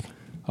Corner Kick.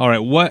 All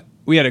right,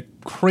 we had a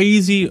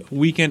crazy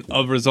weekend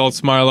of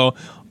results, Marlo.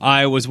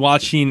 I was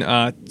watching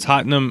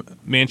Tottenham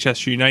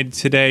Manchester United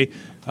today.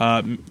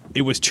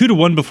 It was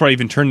 2-1 before I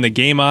even turned the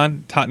game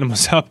on. Tottenham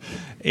was up,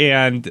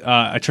 and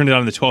I turned it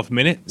on in the 12th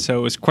minute, so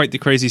it was quite the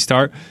crazy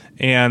start.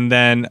 And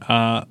then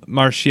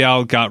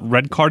Martial got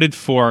red carded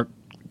for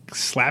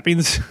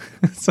slapping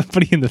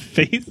somebody in the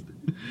face.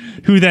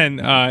 Who then?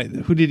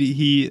 Who did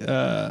he?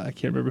 I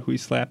can't remember who he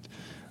slapped.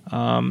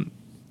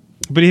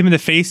 But hit him in the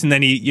face, and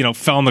then he,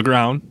 fell on the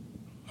ground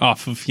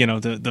off of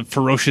the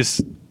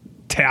ferocious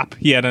tap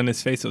he had on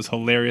his face. It was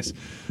hilarious.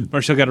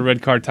 Martial got a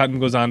red card. Tottenham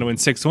goes on to win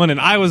 6-1, and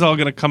I was all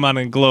going to come on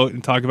and gloat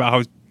and talk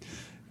about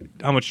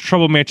how much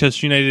trouble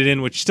Manchester United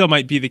in, which still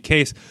might be the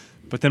case.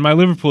 But then my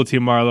Liverpool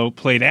team, Marlo,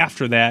 played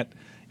after that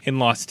and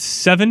lost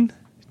 7-2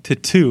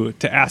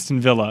 to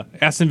Aston Villa.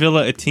 Aston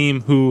Villa, a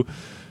team who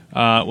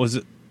was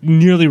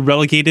nearly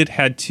relegated,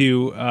 had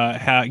to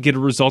get a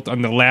result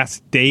on the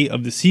last day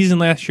of the season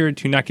last year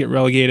to not get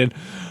relegated.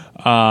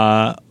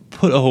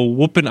 Put a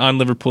whooping on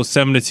Liverpool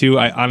 7-2.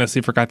 I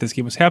honestly forgot this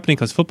game was happening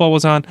because football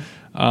was on.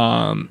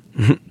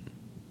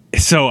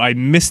 So I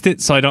missed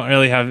it, so I don't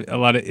really have a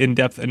lot of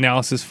in-depth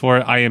analysis for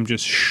it. I am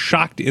just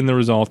shocked in the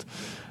result.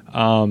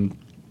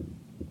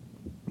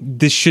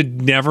 This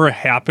should never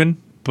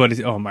happen, but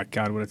oh my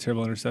God, what a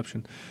terrible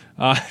interception.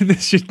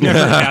 This should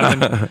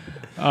never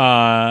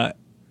happen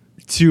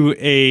to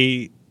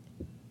a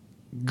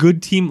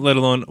good team, let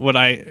alone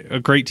a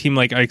great team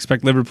like I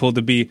expect Liverpool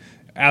to be.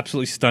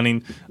 Absolutely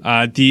stunning.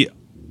 The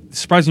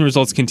surprising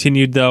results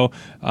continued, though,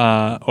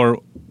 or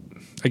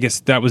I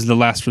guess that was the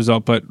last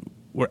result, but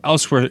we're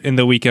elsewhere in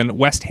the weekend.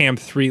 West Ham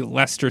 3,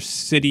 Leicester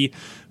City,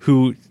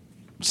 who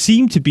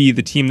seemed to be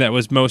the team that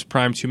was most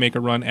primed to make a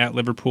run at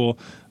Liverpool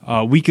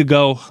a week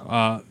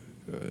ago.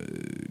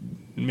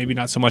 Maybe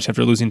not so much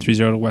after losing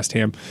 3-0 to West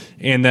Ham.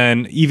 And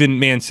then even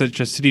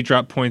Manchester City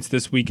dropped points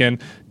this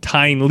weekend,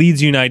 tying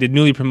Leeds United,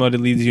 newly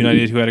promoted Leeds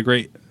United, who had a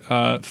great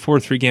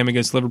 4-3 game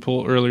against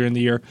Liverpool earlier in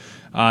the year.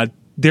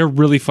 They're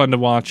really fun to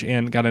watch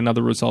and got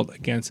another result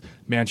against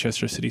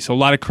Manchester City. So a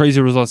lot of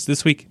crazy results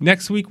this week.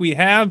 Next week we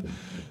have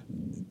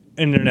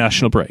an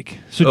international break.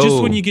 So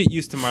just when you get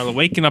used to Marla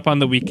waking up on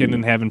the weekend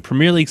and having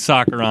Premier League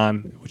soccer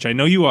on, which I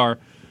know you are,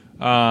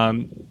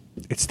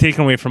 it's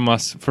taken away from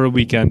us for a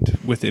weekend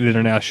with an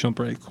international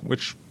break,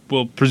 which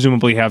will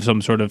presumably have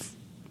some sort of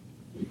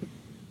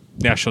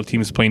national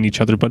teams playing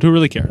each other, but who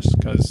really cares?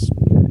 Because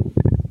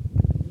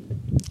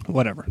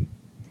whatever.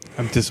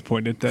 I'm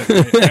disappointed that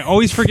I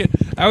always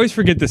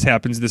forget this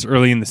happens this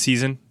early in the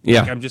season.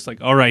 Yeah. I'm just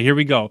like, all right, here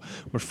we go.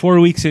 We're 4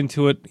 weeks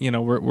into it.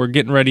 We're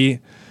getting ready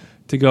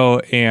to go,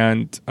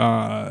 and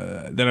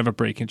then I have a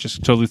break. It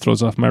just totally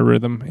throws off my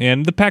rhythm.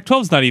 And the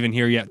Pac-12's not even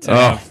here yet to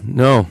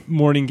have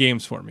morning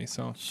games for me.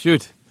 So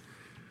shoot.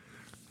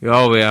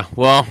 Oh yeah.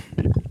 Well,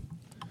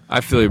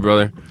 I feel you,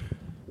 brother.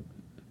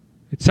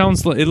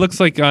 It looks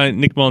like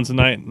Nick Mullins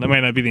tonight. That might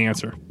not be the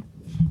answer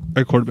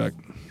at quarterback.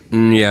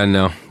 Yeah,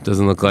 no,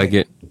 doesn't look like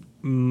it.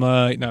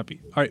 Might not be.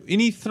 All right,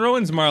 any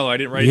throw-ins, Marlo? I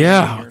didn't write.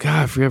 Yeah,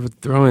 God, I forgot about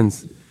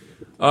throw-ins.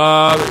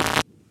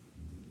 I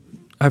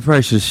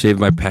probably should have shaved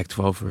my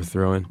Pac-12 for a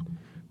throw-in.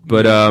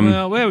 But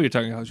well, we were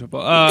talking college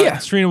football.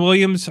 Serena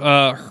Williams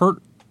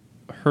hurt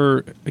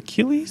her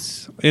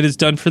Achilles. It is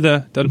done for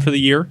the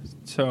year.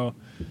 So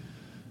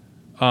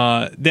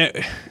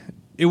that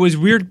it was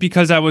weird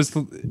because I was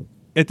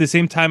at the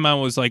same time I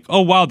was like,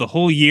 oh wow, the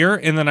whole year,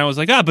 and then I was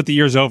like, but the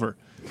year's over.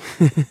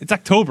 It's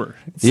October.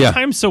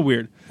 Time's so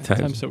weird.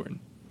 Time's so weird.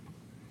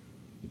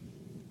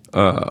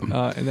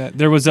 And that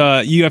there was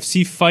a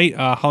UFC fight.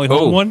 Holly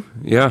Holm won.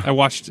 Yeah, I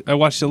watched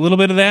a little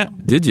bit of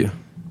that. Did you?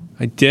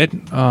 I did.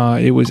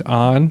 It was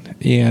on,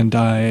 and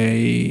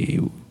I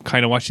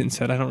kind of watched it and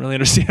said, I don't really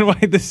understand why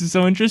this is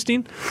so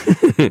interesting.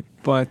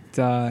 But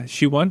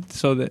she won,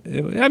 so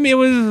it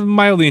was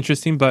mildly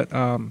interesting. But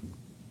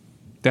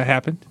that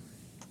happened.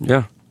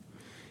 Yeah,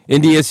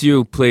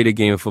 NDSU played a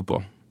game of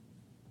football.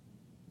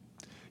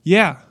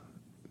 Yeah,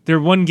 their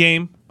one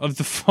game of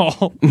the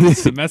fall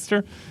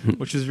semester,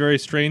 which is very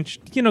strange.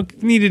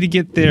 Needed to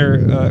get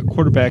their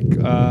quarterback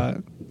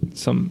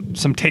some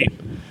tape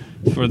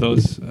for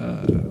those.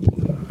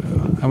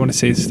 I want to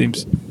say his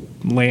name's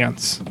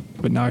Lance.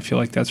 but now I feel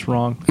like that's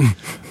wrong.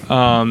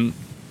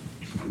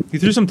 He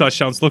threw some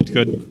touchdowns, looked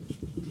good.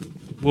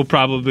 We'll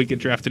probably get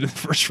drafted in the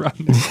first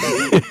round.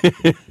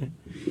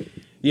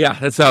 Yeah,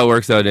 that's how it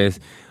works nowadays.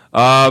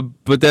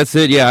 But that's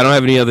it. Yeah, I don't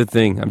have any other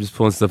thing. I'm just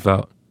pulling stuff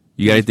out.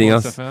 You got anything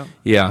else?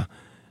 Yeah.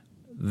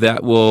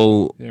 That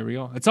will... There we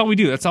go. That's all we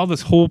do. That's all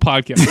this whole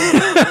podcast.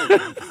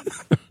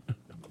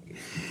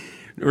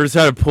 We're just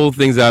trying to pull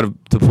things out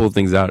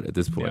at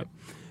this point.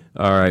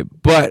 Yeah. All right.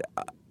 But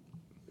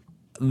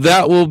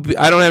that will be...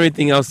 I don't have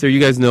anything else there. You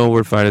guys know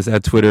where to find us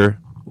at Twitter,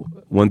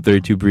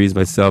 132breeze,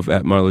 myself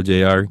at Marlo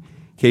JR,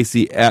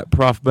 Casey at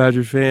Prof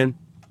Badger Fan.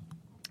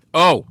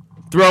 Oh,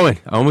 throwing.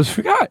 I almost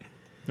forgot.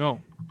 No.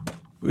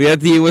 We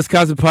had the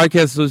Wisconsin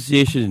Podcast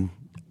Association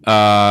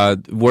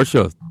award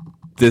show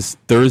this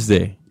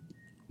Thursday.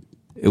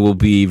 It will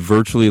be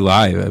virtually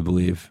live, I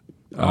believe.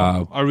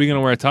 Are we going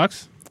to wear a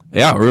tux?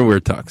 Yeah, we're going to wear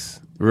tux.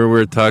 We're going to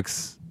wear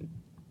tux.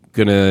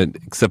 Going to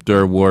accept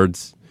our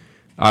awards.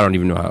 I don't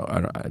even know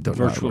how. I don't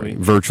virtually.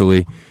 Know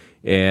virtually.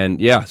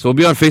 And yeah, so we'll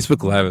be on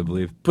Facebook Live, I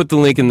believe. Put the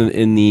link in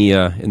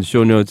the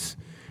show notes.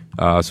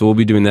 So we'll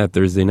be doing that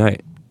Thursday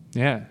night.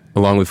 Yeah.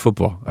 Along with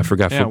football. I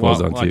forgot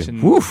football's on too.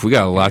 Woof, we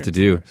got a lot to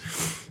do.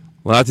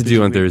 A lot to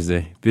do on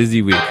Thursday.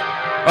 Busy week.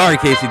 All right,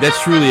 Casey,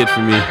 that's truly it for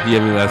me. Do you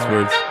have any last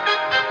words?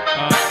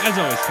 As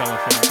always, tell a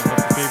friend.